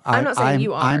 No, I'm not saying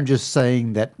you are. I'm just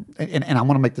saying that, and I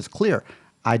want to make this clear.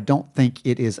 I don't think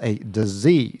it is a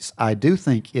disease. I do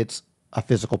think it's a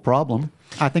physical problem.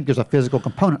 I think there's a physical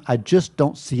component. I just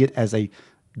don't see it as a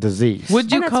disease.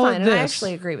 Would you And that's call fine, it and I this?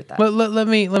 actually agree with that. But let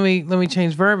me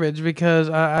change verbiage, because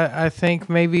I think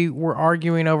maybe we're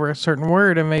arguing over a certain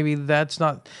word, and maybe that's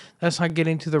not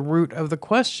getting to the root of the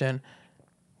question.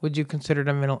 Would you consider it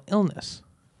a mental illness?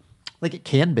 Like it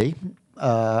can be.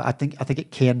 I think it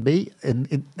can be,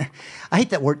 and I hate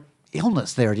that word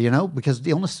illness there, because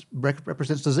the illness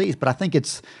represents disease. But I think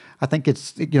it's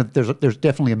there's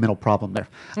definitely a mental problem there.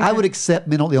 Okay. I would accept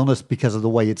mental illness because of the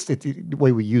way the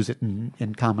way we use it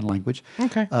in common language.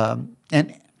 Okay.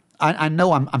 And I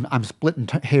know I'm splitting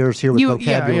hairs here with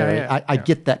vocabulary. I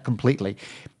get that completely.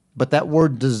 But that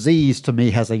word disease to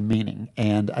me has a meaning,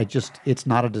 and it's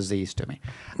not a disease to me.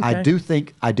 Okay. I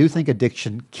do think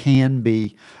addiction can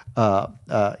be,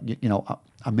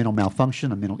 a mental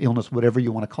malfunction, a mental illness, whatever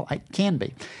you want to call it. It can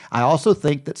be. I also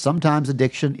think that sometimes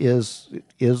addiction is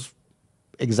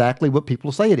exactly what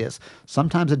people say it is.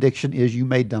 Sometimes addiction is you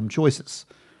made dumb choices.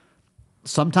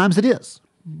 Sometimes it is.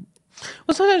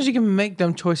 Well, sometimes you can make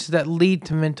dumb choices that lead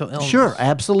to mental illness. Sure,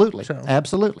 absolutely,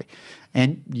 absolutely.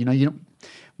 And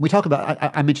we talk about.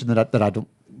 I mentioned that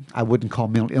I wouldn't call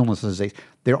mental illness a disease.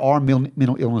 There are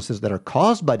mental illnesses that are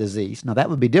caused by disease. Now that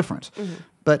would be different,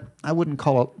 but I wouldn't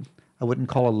call a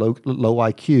low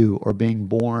IQ or being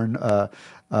born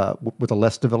with a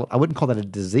less developed. I wouldn't call that a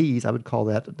disease. I would call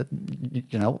that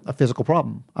a physical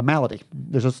problem, a malady.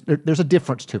 There's a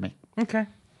difference to me. Okay.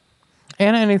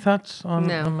 Anna, any thoughts on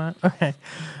that? Okay.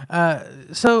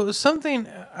 So something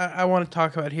I want to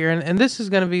talk about here, and this is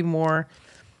going to be more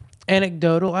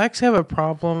anecdotal. I actually have a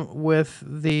problem with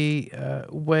the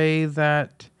way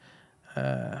that,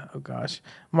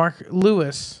 Mark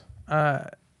Lewis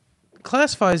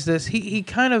classifies this. He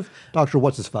kind of... Dr.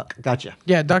 What's-His-Fuck. Gotcha.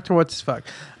 Yeah, Dr. What's-His-Fuck.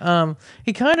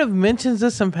 He kind of mentions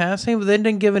this in passing, but then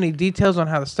didn't give any details on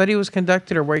how the study was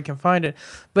conducted or where you can find it.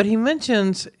 But he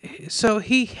mentions... So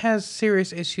he has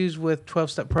serious issues with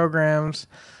 12-step programs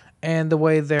and the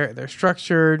way they're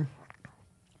structured.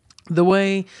 The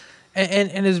way...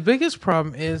 And his biggest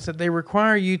problem is that they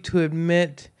require you to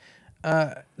admit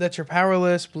that you're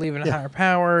powerless, believe in a higher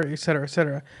power, et cetera, et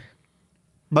cetera.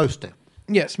 Most do.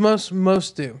 Yes,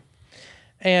 most do.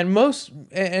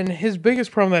 And his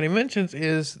biggest problem that he mentions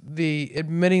is the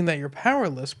admitting that you're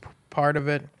powerless part of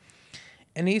it.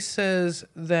 And he says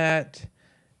that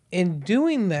in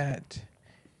doing that,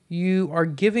 you are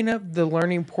giving up the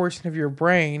learning portion of your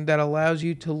brain that allows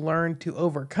you to learn to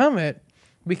overcome it,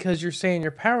 because you're saying you're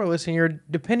powerless and you're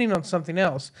depending on something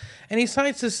else. And he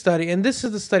cites this study, and this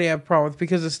is the study I have a problem with,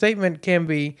 because the statement can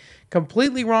be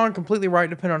completely wrong, completely right,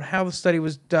 depending on how the study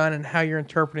was done and how you're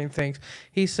interpreting things.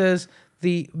 He says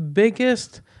the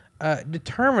biggest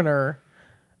determinating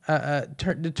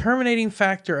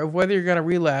factor of whether you're going to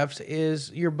relapse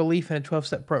is your belief in a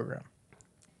 12-step program.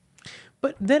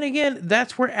 But then again,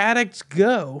 that's where addicts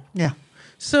go. Yeah.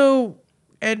 So...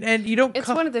 And you don't... It's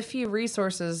one of the few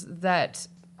resources that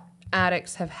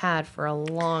addicts have had for a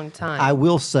long time. I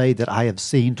will say that I have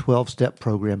seen 12-step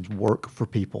programs work for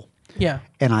people. Yeah.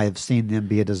 And I have seen them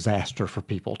be a disaster for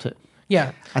people, too.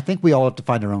 Yeah. I think we all have to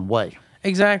find our own way.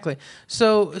 Exactly.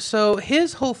 So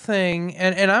his whole thing,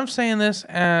 and I'm saying this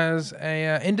as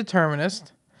a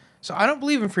indeterminist, so I don't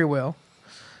believe in free will,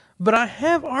 but I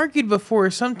have argued before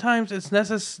sometimes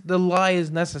the lie is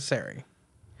necessary.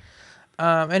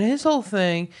 And his whole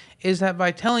thing is that by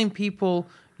telling people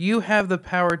you have the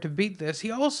power to beat this,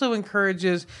 he also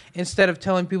encourages, instead of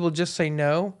telling people just say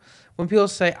no, when people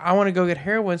say, I want to go get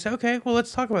heroin, say, okay, well,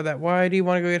 let's talk about that. Why do you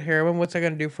want to go get heroin? What's that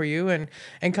going to do for you? And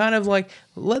kind of like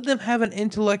let them have an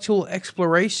intellectual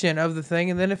exploration of the thing.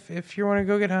 And then if you want to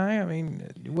go get high, I mean,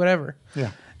 whatever.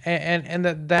 Yeah. And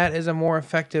that is a more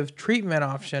effective treatment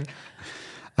option.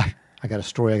 I got a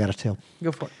story I got to tell.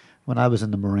 Go for it. When I was in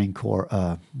the Marine Corps,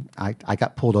 I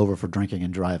got pulled over for drinking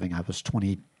and driving. I was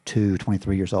 22,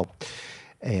 23 years old.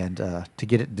 And to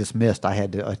get it dismissed, I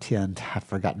had to attend, I've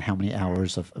forgotten how many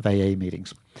hours of AA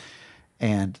meetings.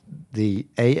 And the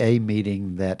AA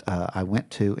meeting that I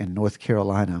went to in North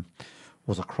Carolina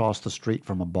was across the street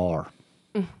from a bar.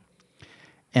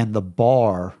 And the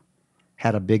bar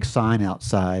had a big sign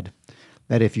outside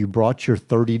that if you brought your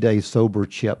 30-day sober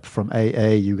chip from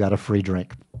AA, you got a free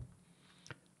drink.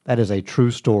 That is a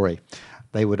true story.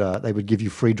 they would give you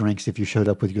free drinks if you showed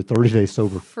up with your 30-day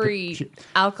sober. Free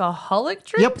alcoholic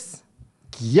drinks?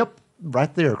 Yep.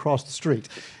 Right there across the street.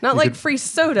 Not You like could- free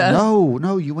soda.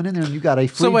 No, you went in there and you got a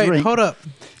free So wait, drink. hold up.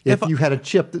 If you had a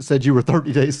chip that said you were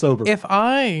 30 days sober. If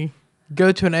I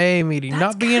go to an AA meeting, That's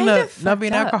not being kinda not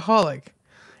being fucked up. alcoholic,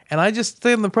 and I just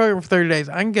stay in the program for 30 days,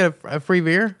 I can get a free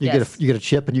beer. Yes. You get a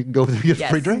chip and you can go over there and get a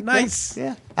free Yes. drink. Nice.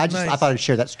 Yeah. I Nice. thought I'd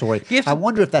share that story. Yes. I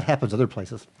wonder if that happens other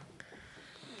places.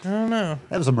 I don't know.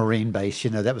 That was a Marine base,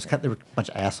 that was they were a bunch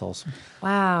of assholes.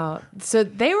 Wow. So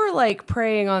they were like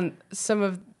preying on some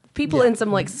of people in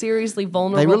some like seriously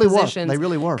vulnerable They really were. positions. They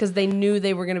really were. Because they knew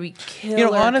they were going to be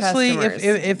killer Honestly, customers.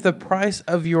 if the price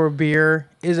of your beer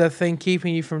is a thing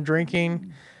keeping you from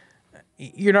drinking,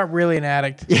 you're not really an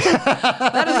addict.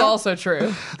 that is also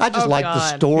true. I just Oh, like the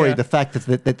God. story, Yeah. the fact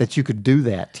that you could do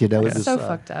that. It was, So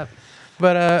fucked up.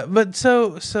 But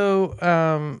so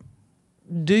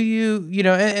do you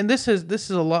and this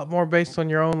is a lot more based on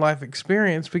your own life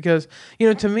experience, because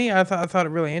to me I thought it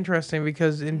really interesting,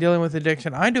 because in dealing with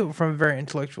addiction I do it from a very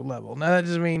intellectual level. Now that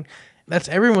doesn't mean that's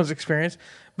everyone's experience,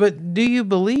 but do you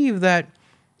believe that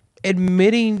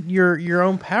admitting your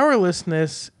own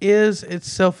powerlessness is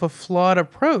itself a flawed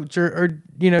approach, or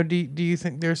do you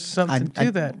think there's something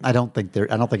to that? I don't think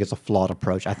it's a flawed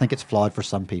approach. I think it's flawed for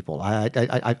some people.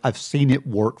 I've seen it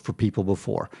work for people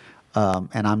before,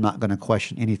 and I'm not going to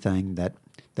question anything that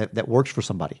works for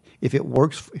somebody. If it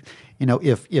works,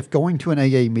 if going to an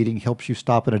AA meeting helps you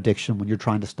stop an addiction when you're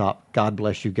trying to stop, God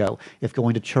bless you, go. If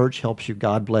going to church helps you,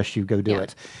 God bless you, go do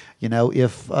it.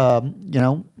 If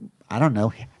I don't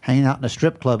know, hanging out in a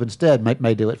strip club instead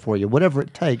may do it for you. Whatever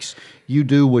it takes, you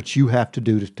do what you have to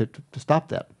do to stop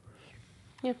that.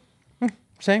 Yeah.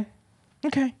 Same.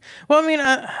 Okay. Well, I mean,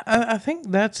 I think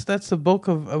that's the bulk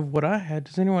of what I had.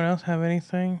 Does anyone else have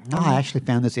anything? No, I actually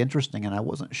found this interesting, and I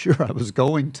wasn't sure I was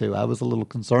going to. I was a little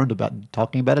concerned about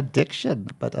talking about addiction,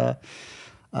 but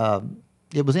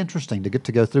it was interesting to get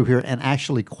to go through here and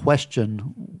actually question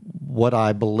what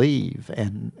I believe,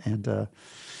 and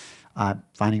I'm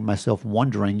finding myself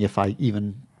wondering if I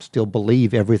even still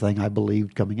believe everything I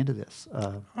believed coming into this.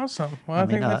 Awesome. Well, I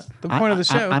think that's the point of the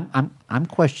show. I'm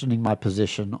questioning my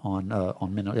position on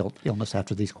mental illness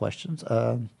after these questions.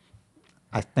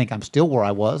 I think I'm still where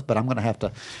I was, but I'm going to have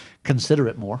to consider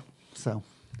it more. So,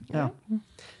 yeah.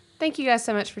 Thank you guys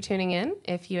so much for tuning in.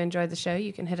 If you enjoyed the show,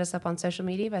 you can hit us up on social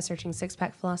media by searching Six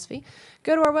Pack Philosophy.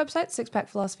 Go to our website,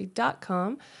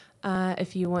 sixpackphilosophy.com.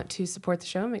 If you want to support the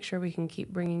show, make sure we can keep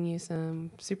bringing you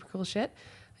some super cool shit.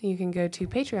 You can go to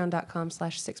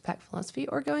patreon.com/sixpackphilosophy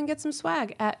or go and get some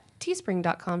swag at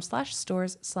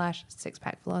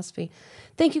teespring.com/stores/sixpackphilosophy.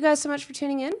 Thank you guys so much for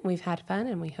tuning in. We've had fun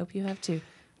and we hope you have too.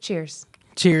 Cheers.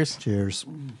 Cheers. Cheers.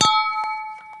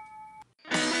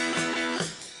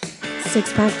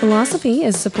 Six Pack Philosophy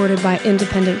is supported by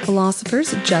independent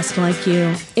philosophers just like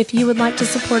you. If you would like to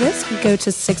support us, go to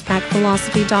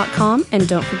sixpackphilosophy.com and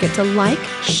don't forget to like,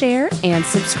 share, and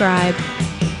subscribe.